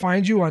could they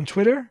find you on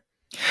Twitter?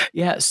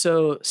 Yeah,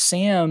 so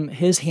Sam,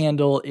 his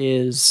handle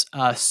is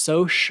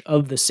Soch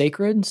of the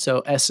Sacred,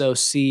 so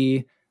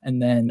SOC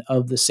and then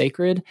of the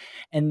Sacred.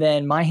 And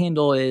then my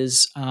handle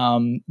is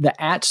the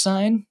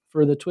 @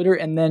 for the Twitter,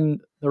 and then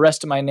the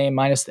rest of my name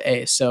minus the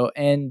A, so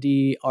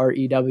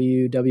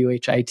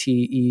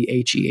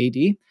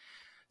NDREWWHITEHEAD.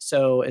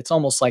 So it's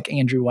almost like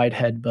Andrew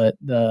Whitehead, but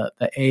the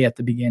A at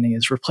the beginning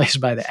is replaced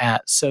by the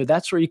 @ So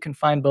that's where you can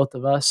find both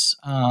of us.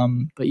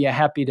 But yeah,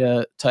 happy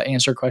to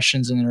answer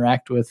questions and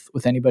interact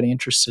with anybody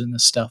interested in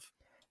this stuff.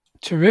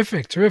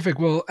 Terrific.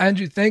 Well,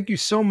 Andrew, thank you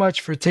so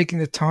much for taking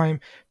the time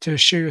to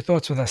share your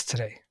thoughts with us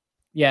today.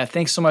 Yeah,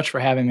 thanks so much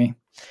for having me.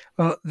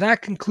 Well,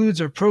 that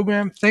concludes our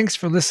program. Thanks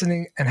for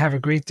listening and have a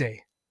great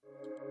day.